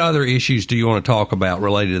 what other issues do you want to talk about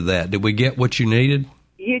related to that? Did we get what you needed?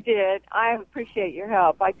 You did. I appreciate your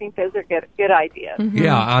help. I think those are good ideas.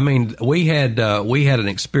 Yeah, I mean, we had an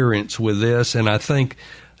experience with this, and I think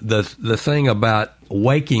the thing about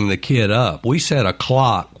waking the kid up, we set a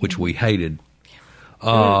clock, which we hated,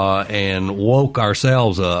 and woke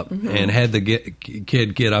ourselves up and had the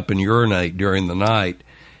kid get up and urinate during the night,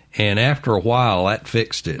 and after a while, that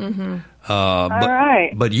fixed it.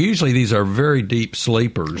 But usually these are very deep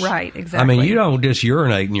sleepers. Right, exactly. I mean, you don't just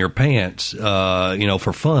urinate in your pants,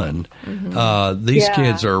 for fun. These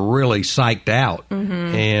kids are really psyched out.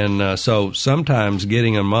 And so sometimes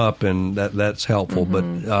getting them up, and that's helpful.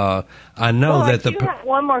 But I know that I do have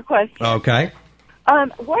one more question. Okay.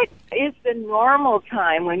 What is the normal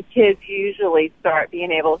time when kids usually start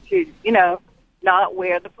being able to, not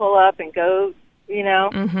wear the pull-up and go,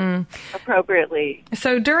 appropriately?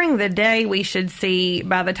 So during the day, we should see,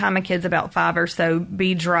 by the time a kid's about 5 or so,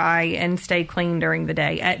 be dry and stay clean during the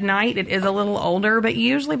day. At night, it is a little older, but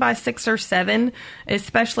usually by 6 or 7,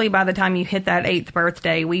 especially by the time you hit that 8th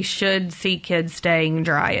birthday, we should see kids staying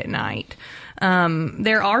dry at night.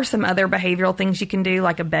 There are some other behavioral things you can do,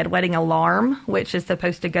 like a bedwetting alarm, which is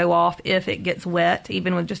supposed to go off if it gets wet,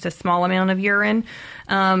 even with just a small amount of urine.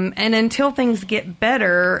 And until things get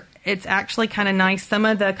better, it's actually kind of nice. Some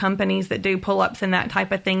of the companies that do pull-ups and that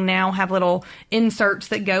type of thing now have little inserts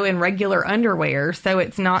that go in regular underwear, so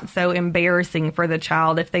it's not so embarrassing for the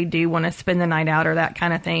child if they do want to spend the night out or that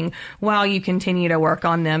kind of thing, while you continue to work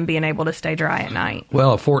on them being able to stay dry at night.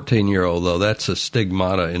 Well, a 14-year-old, though, that's a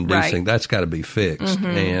stigmata-inducing. Right. That's got to be fixed.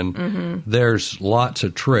 And there's lots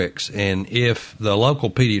of tricks. And if the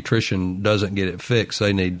local pediatrician doesn't get it fixed,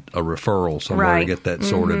 they need a referral somewhere to get that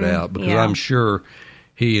sorted out, because I'm sure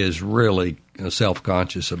he is really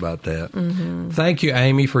self-conscious about that. Thank you,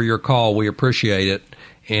 Amy, for your call. We appreciate it.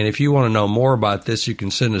 And if you want to know more about this, you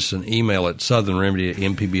can send us an email at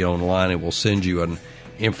southernremedy@MPB Online, and we'll send you an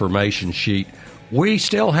information sheet. We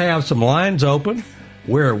still have some lines open.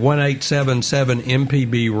 We're at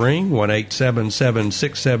 1-877-MPB-RING,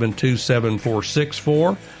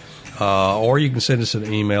 1-877-672-7464. Or you can send us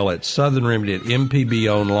an email at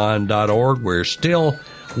southernremedy@mpbonline.org. We're still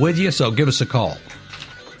with you, so give us a call.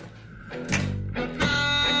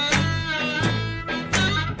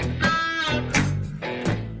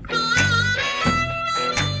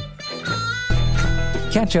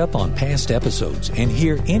 Catch up on past episodes and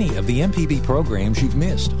hear any of the MPB programs you've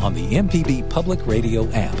missed on the MPB Public Radio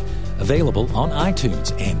app. Available on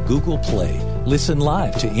iTunes and Google Play. Listen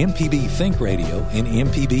live to MPB Think Radio and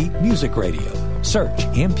MPB Music Radio. Search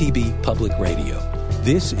MPB Public Radio.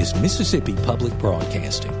 This is Mississippi Public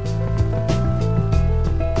Broadcasting.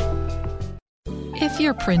 If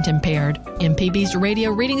you're print impaired, MPB's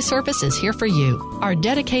radio reading service is here for you. Our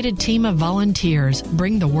dedicated team of volunteers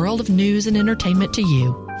bring the world of news and entertainment to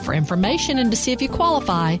you. For information and to see if you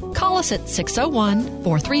qualify, call us at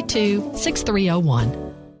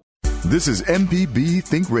 601-432-6301. This is MPB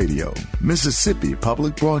Think Radio, Mississippi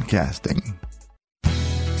Public Broadcasting.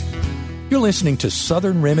 You're listening to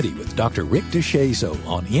Southern Remedy with Dr. Rick DeShazo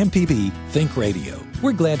on MPB Think Radio.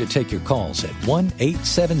 We're glad to take your calls at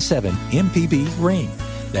 1-877-MPB-RING.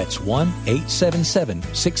 That's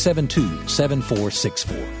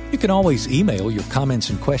 1-877-672-7464. You can always email your comments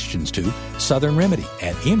and questions to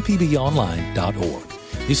southernremedy@mpbonline.org.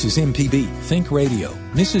 This is MPB Think Radio,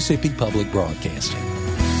 Mississippi Public Broadcasting.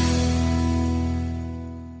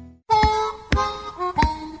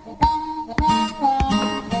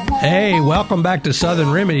 Hey, welcome back to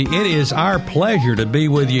Southern Remedy. It is our pleasure to be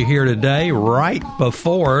with you here today, right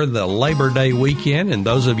before the Labor Day weekend. And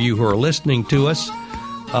those of you who are listening to us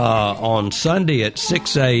on Sunday at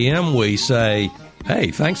 6 a.m., we say,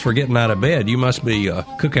 hey, thanks for getting out of bed. You must be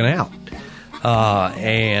cooking out.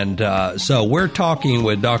 So we're talking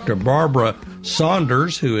with Dr. Barbara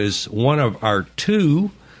Saunders, who is one of our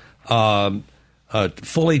two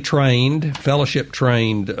fully trained,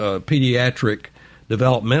 fellowship-trained pediatric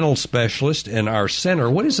developmental specialist in our center.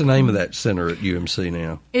 What is the name of that center at UMC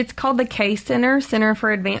now? It's called the K Center, Center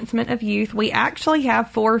for Advancement of Youth. We actually have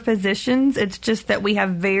 4 physicians. It's just that we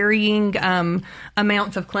have varying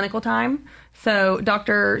amounts of clinical time. So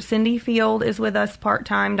Dr. Cindy Field is with us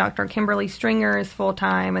part-time, Dr. Kimberly Stringer is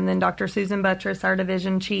full-time, and then Dr. Susan Buttress, our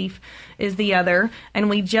division chief, is the other. And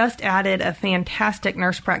we just added a fantastic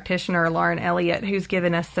nurse practitioner, Lauren Elliott, who's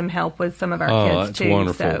given us some help with some of our kids, too.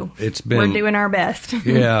 Wonderful. So we're doing our best.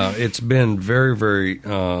 Yeah, it's been very, very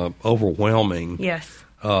overwhelming. Yes.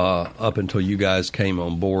 Up until you guys came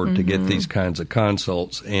on board to get these kinds of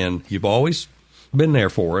consults. And you've always been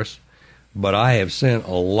there for us. But I have seen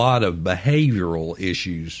a lot of behavioral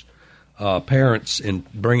issues, parents in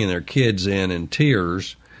bringing their kids in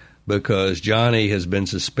tears because Johnny has been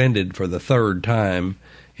suspended for the 3rd time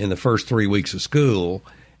in the first 3 weeks of school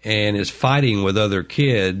and is fighting with other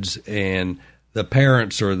kids, and the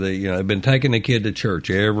parents are they've been taking the kid to church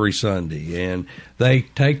every Sunday, and they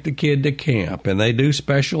take the kid to camp, and they do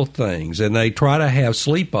special things, and they try to have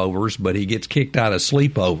sleepovers, but he gets kicked out of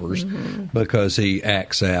sleepovers because he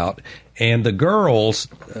acts out. And the girls,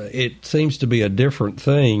 it seems to be a different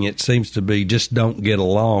thing. It seems to be just don't get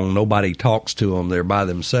along. Nobody talks to them. They're by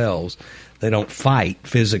themselves. They don't fight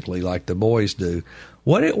physically like the boys do.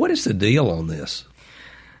 What is the deal on this?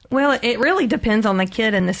 Well, it really depends on the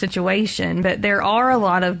kid and the situation, but there are a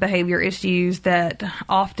lot of behavior issues that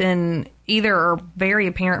often either are very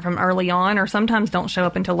apparent from early on or sometimes don't show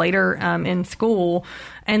up until later in school,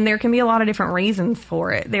 and there can be a lot of different reasons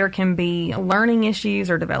for it. There can be learning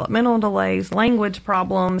issues or developmental delays, language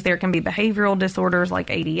problems. There can be behavioral disorders like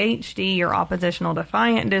ADHD or oppositional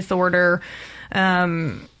defiant disorder.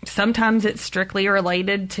 Sometimes it's strictly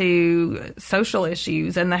related to social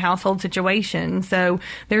issues and the household situation. So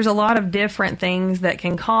there's a lot of different things that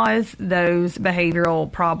can cause those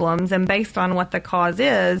behavioral problems. And based on what the cause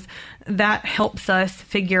is, that helps us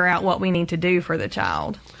figure out what we need to do for the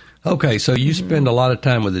child. Okay, so you spend a lot of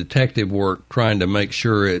time with detective work trying to make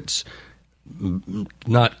sure it's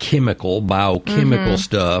not biochemical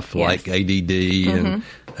stuff like ADD and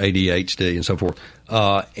ADHD and so forth.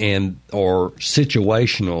 Or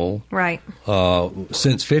situational. Right.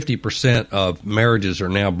 Since 50% of marriages are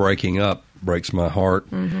now breaking up, breaks my heart.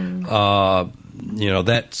 That's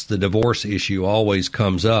the divorce issue always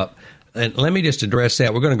comes up. And let me just address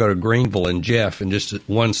that. We're going to go to Greenville and Jeff in just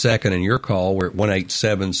 1 second in your call. We're at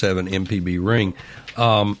 1-877-MPB-RING.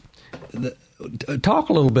 Talk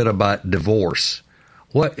a little bit about divorce.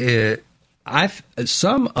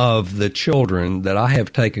 Some of the children that I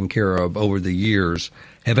have taken care of over the years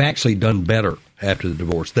have actually done better after the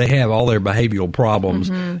divorce. They have all their behavioral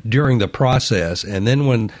problems during the process, and then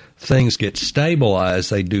when things get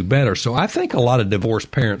stabilized, they do better. So I think a lot of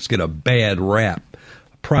divorced parents get a bad rap,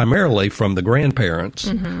 primarily from the grandparents,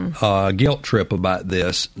 guilt trip about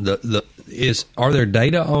this. Are there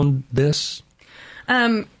data on this?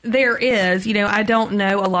 There is. I don't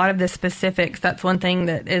know a lot of the specifics. That's one thing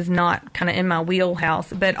that is not kind of in my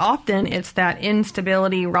wheelhouse. But often it's that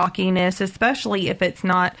instability, rockiness, especially if it's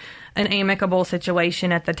not an amicable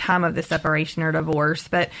situation at the time of the separation or divorce.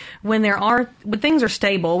 But when things are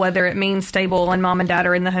stable, whether it means stable and mom and dad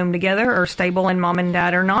are in the home together or stable and mom and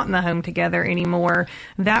dad are not in the home together anymore,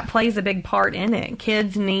 that plays a big part in it.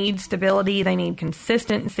 Kids need stability. They need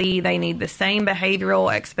consistency. They need the same behavioral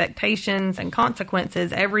expectations and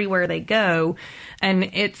consequences everywhere they go.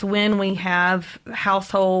 And it's when we have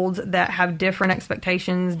households that have different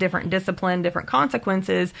expectations, different discipline, different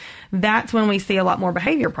consequences, that's when we see a lot more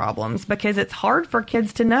behavior problems, because it's hard for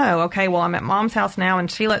kids to know, okay, well, I'm at mom's house now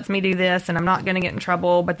and she lets me do this and I'm not going to get in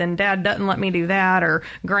trouble, but then dad doesn't let me do that, or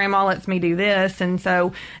grandma lets me do this. And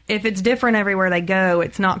so if it's different everywhere they go,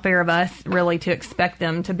 it's not fair of us really to expect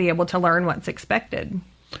them to be able to learn what's expected.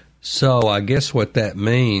 So I guess what that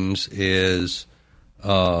means is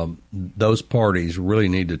those parties really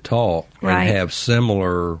need to talk and have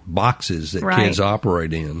similar boxes that kids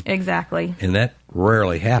operate in. Exactly. And that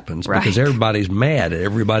rarely happens because everybody's mad at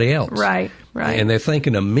everybody else. Right. And they're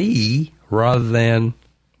thinking of me rather than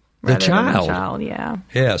the child.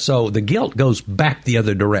 Yeah, so the guilt goes back the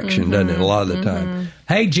other direction, doesn't it, a lot of the time.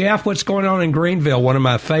 Hey, Jeff, what's going on in Greenville, one of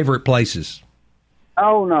my favorite places?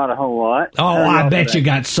 Oh, not a whole lot. Oh, I bet you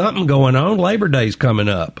got something going on. Labor Day's coming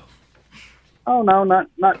up. Oh, no, not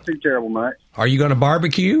too terrible much. Are you going to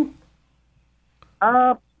barbecue?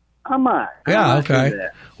 I might. Yeah, okay.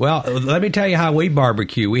 Well, let me tell you how we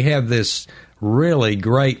barbecue. We have this really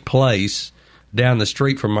great place down the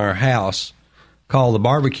street from our house called the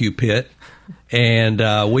Barbecue Pit, and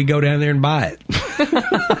we go down there and buy it.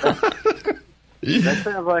 That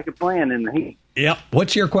sounds like a plan in the heat. Yep.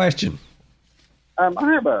 What's your question? I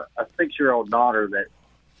have a 6-year-old daughter that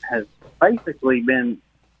has basically been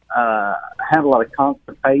had a lot of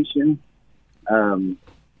constipation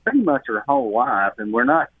pretty much her whole life, and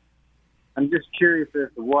I'm just curious as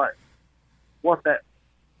to what that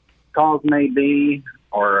cause may be,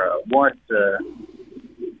 or what to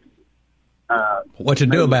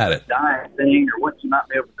do about it. Diet thing, or what you might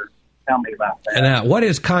be able to tell me about that. And now, what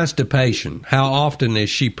is constipation? How often is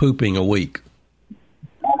she pooping a week?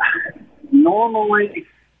 Normally,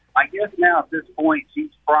 I guess now at this point, she's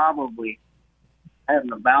probably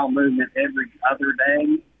having a bowel movement every other day.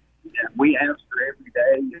 And we ask her every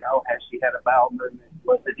day, has she had a bowel movement?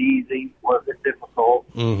 Was it easy? Was it difficult?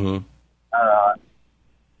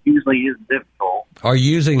 Usually is difficult. Are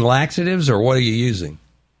you using laxatives, or what are you using?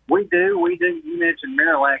 We do. You mentioned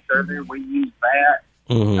Miralax earlier. We use that.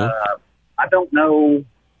 I don't know.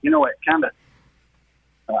 It kind of.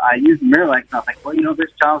 I use Miralax, and I think,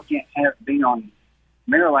 this child can't be on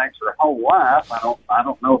Miralax her whole life. I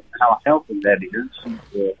don't know how healthy that is.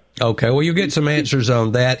 Okay, well, you get some answers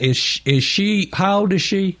on that. Is she? How old is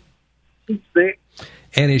she? She's 6.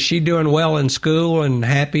 And is she doing well in school and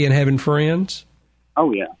happy and having friends?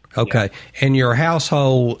 Oh yeah. Okay, and your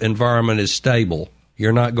household environment is stable.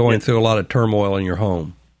 You're not going through a lot of turmoil in your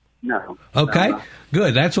home. No. Okay,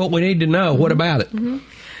 good. That's what we need to know. What about it?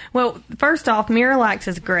 Well, first off, Miralax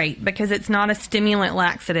is great because it's not a stimulant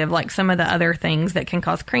laxative like some of the other things that can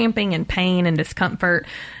cause cramping and pain and discomfort.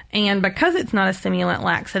 And because it's not a stimulant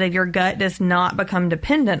laxative, your gut does not become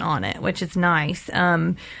dependent on it, which is nice.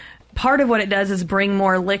 Part of what it does is bring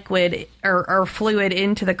more liquid or fluid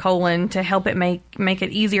into the colon to help it make it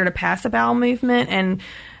easier to pass a bowel movement. And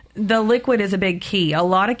the liquid is a big key. A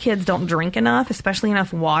lot of kids don't drink enough, especially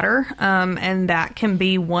enough water, and that can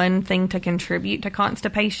be one thing to contribute to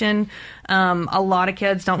constipation. A lot of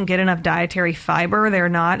kids don't get enough dietary fiber. They're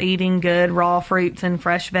not eating good raw fruits and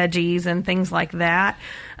fresh veggies and things like that.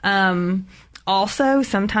 Also,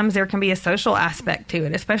 sometimes there can be a social aspect to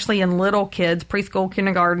it, especially in little kids, preschool,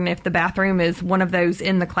 kindergarten. If the bathroom is one of those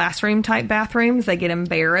in the classroom type bathrooms, they get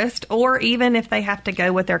embarrassed. Or even if they have to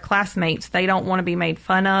go with their classmates, they don't want to be made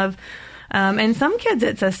fun of. And some kids,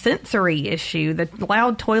 it's a sensory issue. The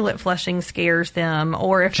loud toilet flushing scares them.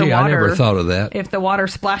 Or if the water, I never thought of that. If the water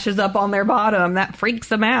splashes up on their bottom, that freaks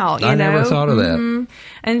them out. I never thought of that.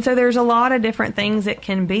 And so there's a lot of different things it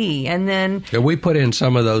can be. And then we put in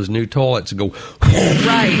some of those new toilets and go,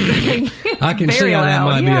 right. I can see how that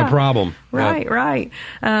might be a problem. Right.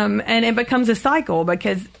 And it becomes a cycle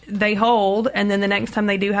because they hold, and then the next time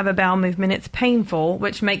they do have a bowel movement, it's painful,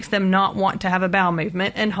 which makes them not want to have a bowel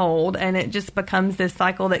movement and hold, and it just becomes this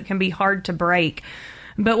cycle that can be hard to break.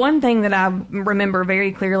 But one thing that I remember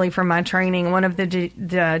very clearly from my training, one of the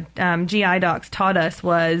GI docs taught us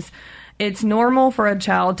was it's normal for a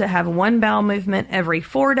child to have one bowel movement every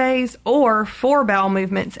 4 days or 4 bowel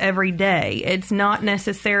movements every day. It's not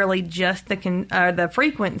necessarily just the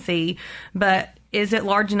frequency, but is it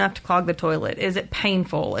large enough to clog the toilet? Is it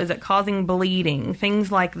painful? Is it causing bleeding?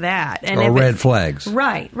 Things like that. And or red flags.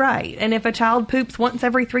 Right. And if a child poops once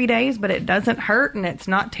every 3 days, but it doesn't hurt and it's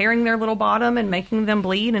not tearing their little bottom and making them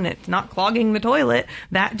bleed and it's not clogging the toilet,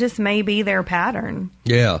 that just may be their pattern.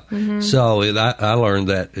 Yeah. So I learned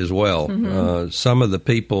that as well. Some of the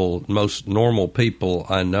people, most normal people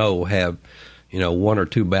I know have 1 or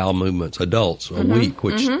 2 bowel movements, adults, a week,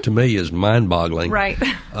 which to me is mind-boggling. Right.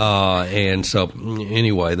 And so,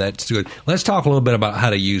 anyway, that's good. Let's talk a little bit about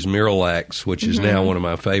how to use Miralax, which is now one of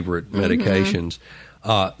my favorite medications.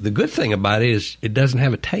 The good thing about it is it doesn't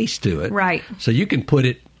have a taste to it. Right. So you can put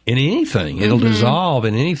it in anything. It'll dissolve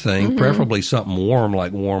in anything, preferably something warm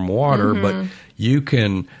like warm water. But you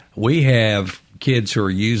can. We have kids who are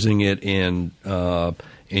using it in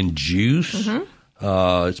juice.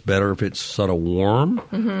 It's better if it's sort of warm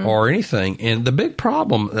or anything. And the big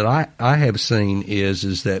problem that I have seen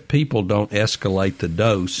is that people don't escalate the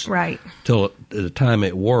dose till the time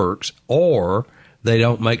it works, or they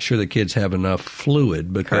don't make sure the kids have enough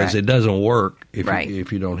fluid because it doesn't work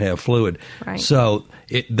if you don't have fluid. Right. So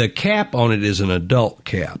the cap on it is an adult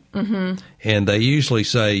cap. And they usually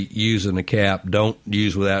say using the cap, don't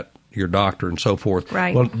use without your doctor and so forth.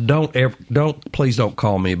 Right. Well, please don't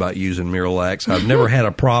call me about using Miralax. I've never had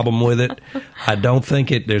a problem with it. I don't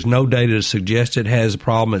think there's no data to suggest it has a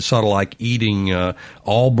problem. It's sort of like eating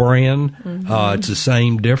all bran. It's the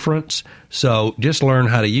same difference. So just learn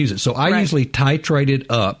how to use it. So I usually titrate it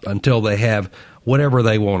up until they have whatever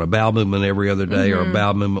they want, a bowel movement every other day or a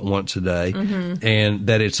bowel movement once a day, and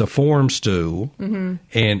that it's a form stool,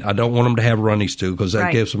 and I don't want them to have runny stool because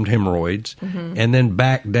that gives them hemorrhoids, and then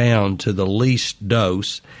back down to the least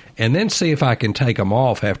dose, and then see if I can take them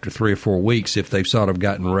off after 3 or 4 weeks if they've sort of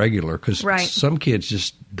gotten regular, because some kids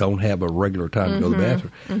just don't have a regular time to go to the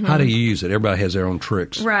bathroom. How do you use it? Everybody has their own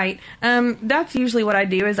tricks. Right. That's usually what I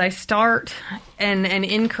do is I start and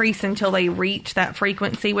increase until they reach that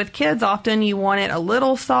frequency. With kids, often you want it a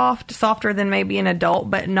little softer than maybe an adult,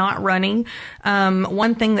 but not running.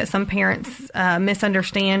 One thing that some parents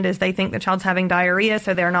misunderstand is they think the child's having diarrhea,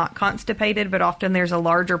 so they're not constipated, but often there's a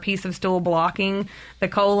larger piece of stool blocking the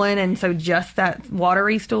colon, and so just that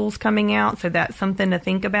watery stool's coming out, so that's something to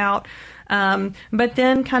think about. But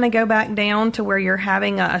then kind of go back down to where you're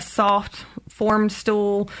having a soft formed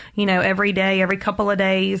stool, every day, every couple of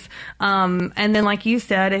days. And then, like you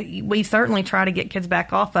said, we certainly try to get kids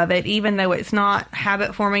back off of it, even though it's not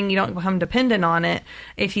habit forming. You don't become dependent on it.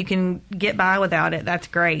 If you can get by without it, that's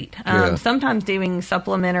great. Sometimes doing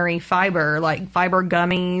supplementary fiber, like fiber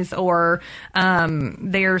gummies, or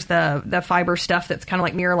there's the fiber stuff that's kind of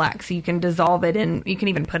like Miralax. So you can dissolve it and you can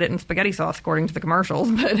even put it in spaghetti sauce, according to the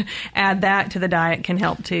commercials, but add that to the diet can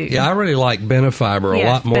help too. Yeah, I really like Benefiber a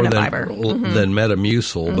lot more than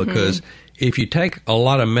Metamucil, because if you take a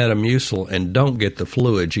lot of Metamucil and don't get the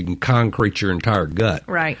fluids, you can concrete your entire gut.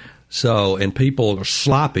 Right. So, and people are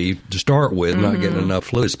sloppy to start with, not getting enough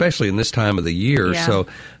fluid, especially in this time of the year. Yeah.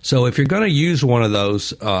 So if you're going to use one of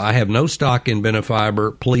those, I have no stock in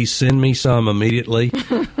Benefiber. Please send me some immediately.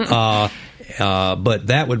 But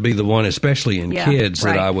that would be the one, especially in kids,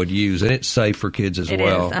 that I would use, and it's safe for kids as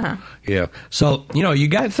well. Is, Yeah. So, you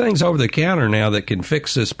got things over the counter now that can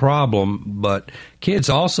fix this problem, but kids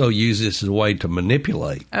also use this as a way to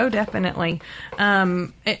manipulate. Oh, definitely.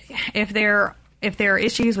 If there are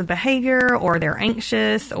issues with behavior, or they're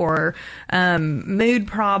anxious, or mood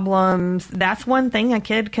problems, that's one thing a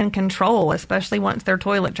kid can control, especially once they're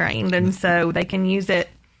toilet trained, and so they can use it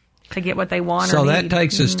to get what they want. So or that need.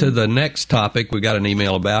 takes us to the next topic we got an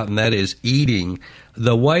email about, and that is eating.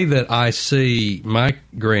 The way that I see my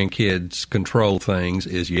grandkids control things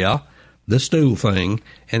is, the stool thing,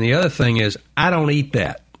 and the other thing is, I don't eat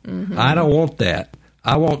that. I don't want that.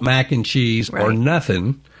 I want mac and cheese or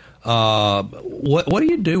nothing. What do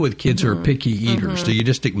you do with kids who are picky eaters? Do you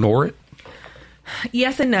just ignore it?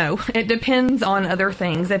 Yes and no. It depends on other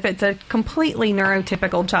things. If it's a completely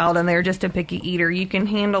neurotypical child and they're just a picky eater, you can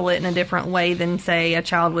handle it in a different way than, say, a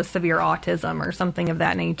child with severe autism or something of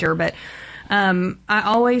that nature. But I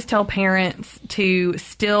always tell parents to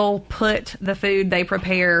still put the food they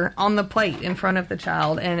prepare on the plate in front of the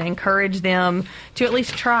child and encourage them to at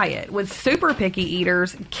least try it. With super picky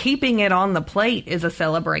eaters, keeping it on the plate is a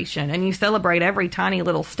celebration, and you celebrate every tiny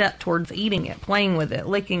little step towards eating it, playing with it,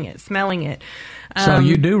 licking it, smelling it. So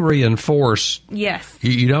you do reinforce. Yes.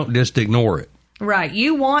 You don't just ignore it. Right.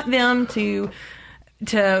 You want them to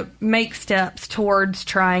make steps towards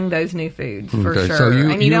trying those new foods for sure. So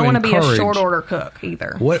and you don't want to be a short order cook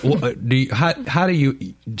either. What do you, how do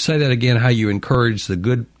you say that again? How you encourage the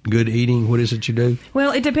good eating? What is it you do?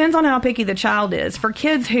 Well, it depends on how picky the child is. For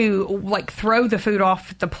kids who throw the food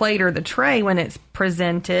off the plate or the tray when it's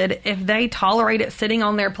presented, if they tolerate it sitting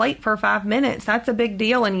on their plate for 5 minutes, that's a big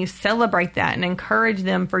deal, and you celebrate that and encourage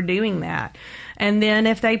them for doing that. And then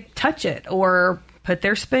if they touch it or put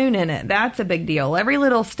their spoon in it, that's a big deal. Every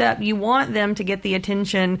little step, you want them to get the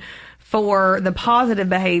attention for the positive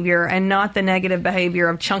behavior and not the negative behavior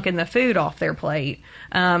of chunking the food off their plate,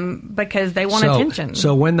 because they want attention.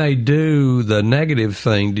 So when they do the negative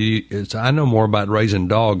thing, I know more about raising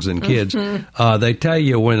dogs than kids. They tell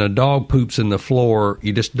you when a dog poops in the floor,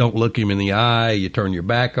 you just don't look him in the eye, you turn your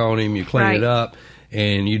back on him, you clean it up,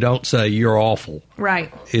 and you don't say, "You're awful."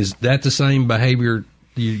 Right. Is that the same behavior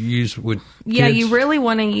you use with kids? Yeah, you really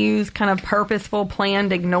want to use kind of purposeful,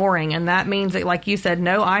 planned ignoring, and that means that, like you said,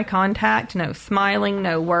 no eye contact, no smiling,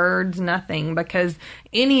 no words, nothing, because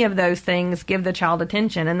any of those things give the child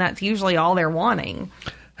attention, and that's usually all they're wanting.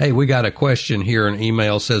 Hey, we got a question here. An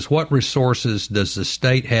email says, what resources does the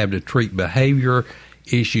state have to treat behavior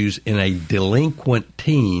issues in a delinquent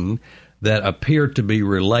teen that appear to be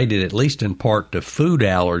related, at least in part, to food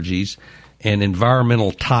allergies and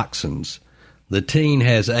environmental toxins? The teen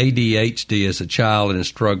has ADHD as a child and has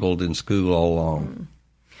struggled in school all along.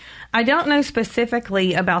 I don't know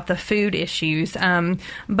specifically about the food issues,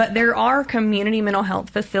 but there are community mental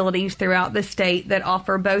health facilities throughout the state that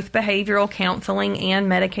offer both behavioral counseling and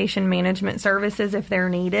medication management services if they're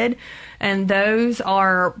needed, and those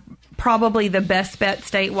are probably the best bet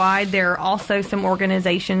statewide. There are also some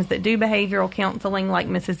organizations that do behavioral counseling, like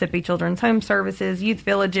Mississippi Children's Home Services, Youth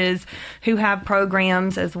Villages, who have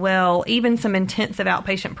programs as well, even some intensive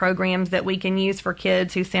outpatient programs that we can use for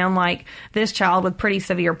kids who sound like this child with pretty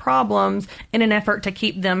severe problems in an effort to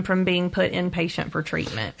keep them from being put inpatient for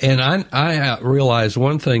treatment. And I realized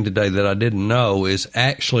one thing today that I didn't know is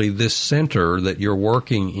actually this center that you're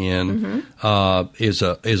working in is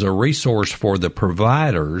a resource for the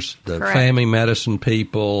providers, the family medicine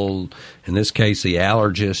people, in this case the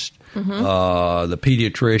allergist, the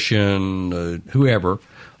pediatrician, whoever,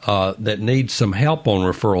 that needs some help on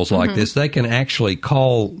referrals like this. They can actually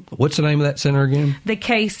call, what's the name of that center again? The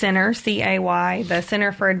CAY Center, C-A-Y, the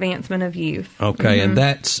Center for Advancement of Youth. Okay, and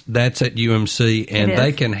that's at UMC, and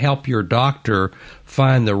they can help your doctor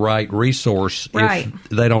find the right resource if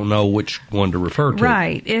they don't know which one to refer to.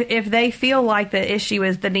 Right. If they feel like the issue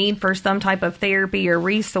is the need for some type of therapy or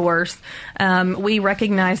resource, we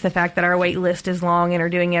recognize the fact that our wait list is long and are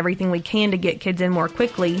doing everything we can to get kids in more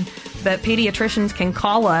quickly, but pediatricians can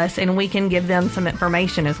call us and we can give them some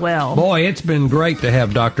information as well. Boy, it's been great to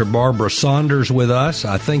have Dr. Barbara Saunders with us.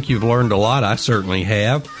 I think you've learned a lot. I certainly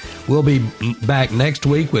have. We'll be back next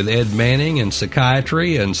week with Ed Manning and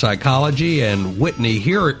psychiatry and psychology, and Whitney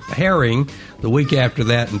Herring the week after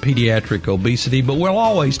that in pediatric obesity. But we'll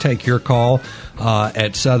always take your call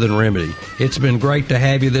at Southern Remedy. It's been great to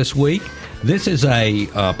have you this week. This is a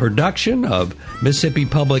production of Mississippi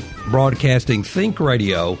Public Broadcasting Think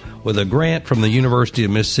Radio with a grant from the University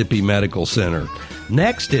of Mississippi Medical Center.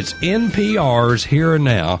 Next, it's NPR's Here and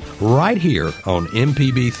Now, right here on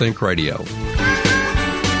MPB Think Radio.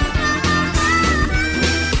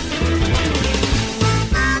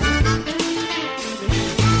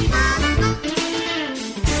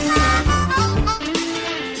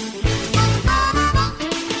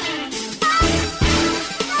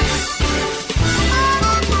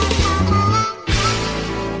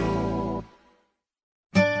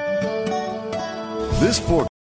 This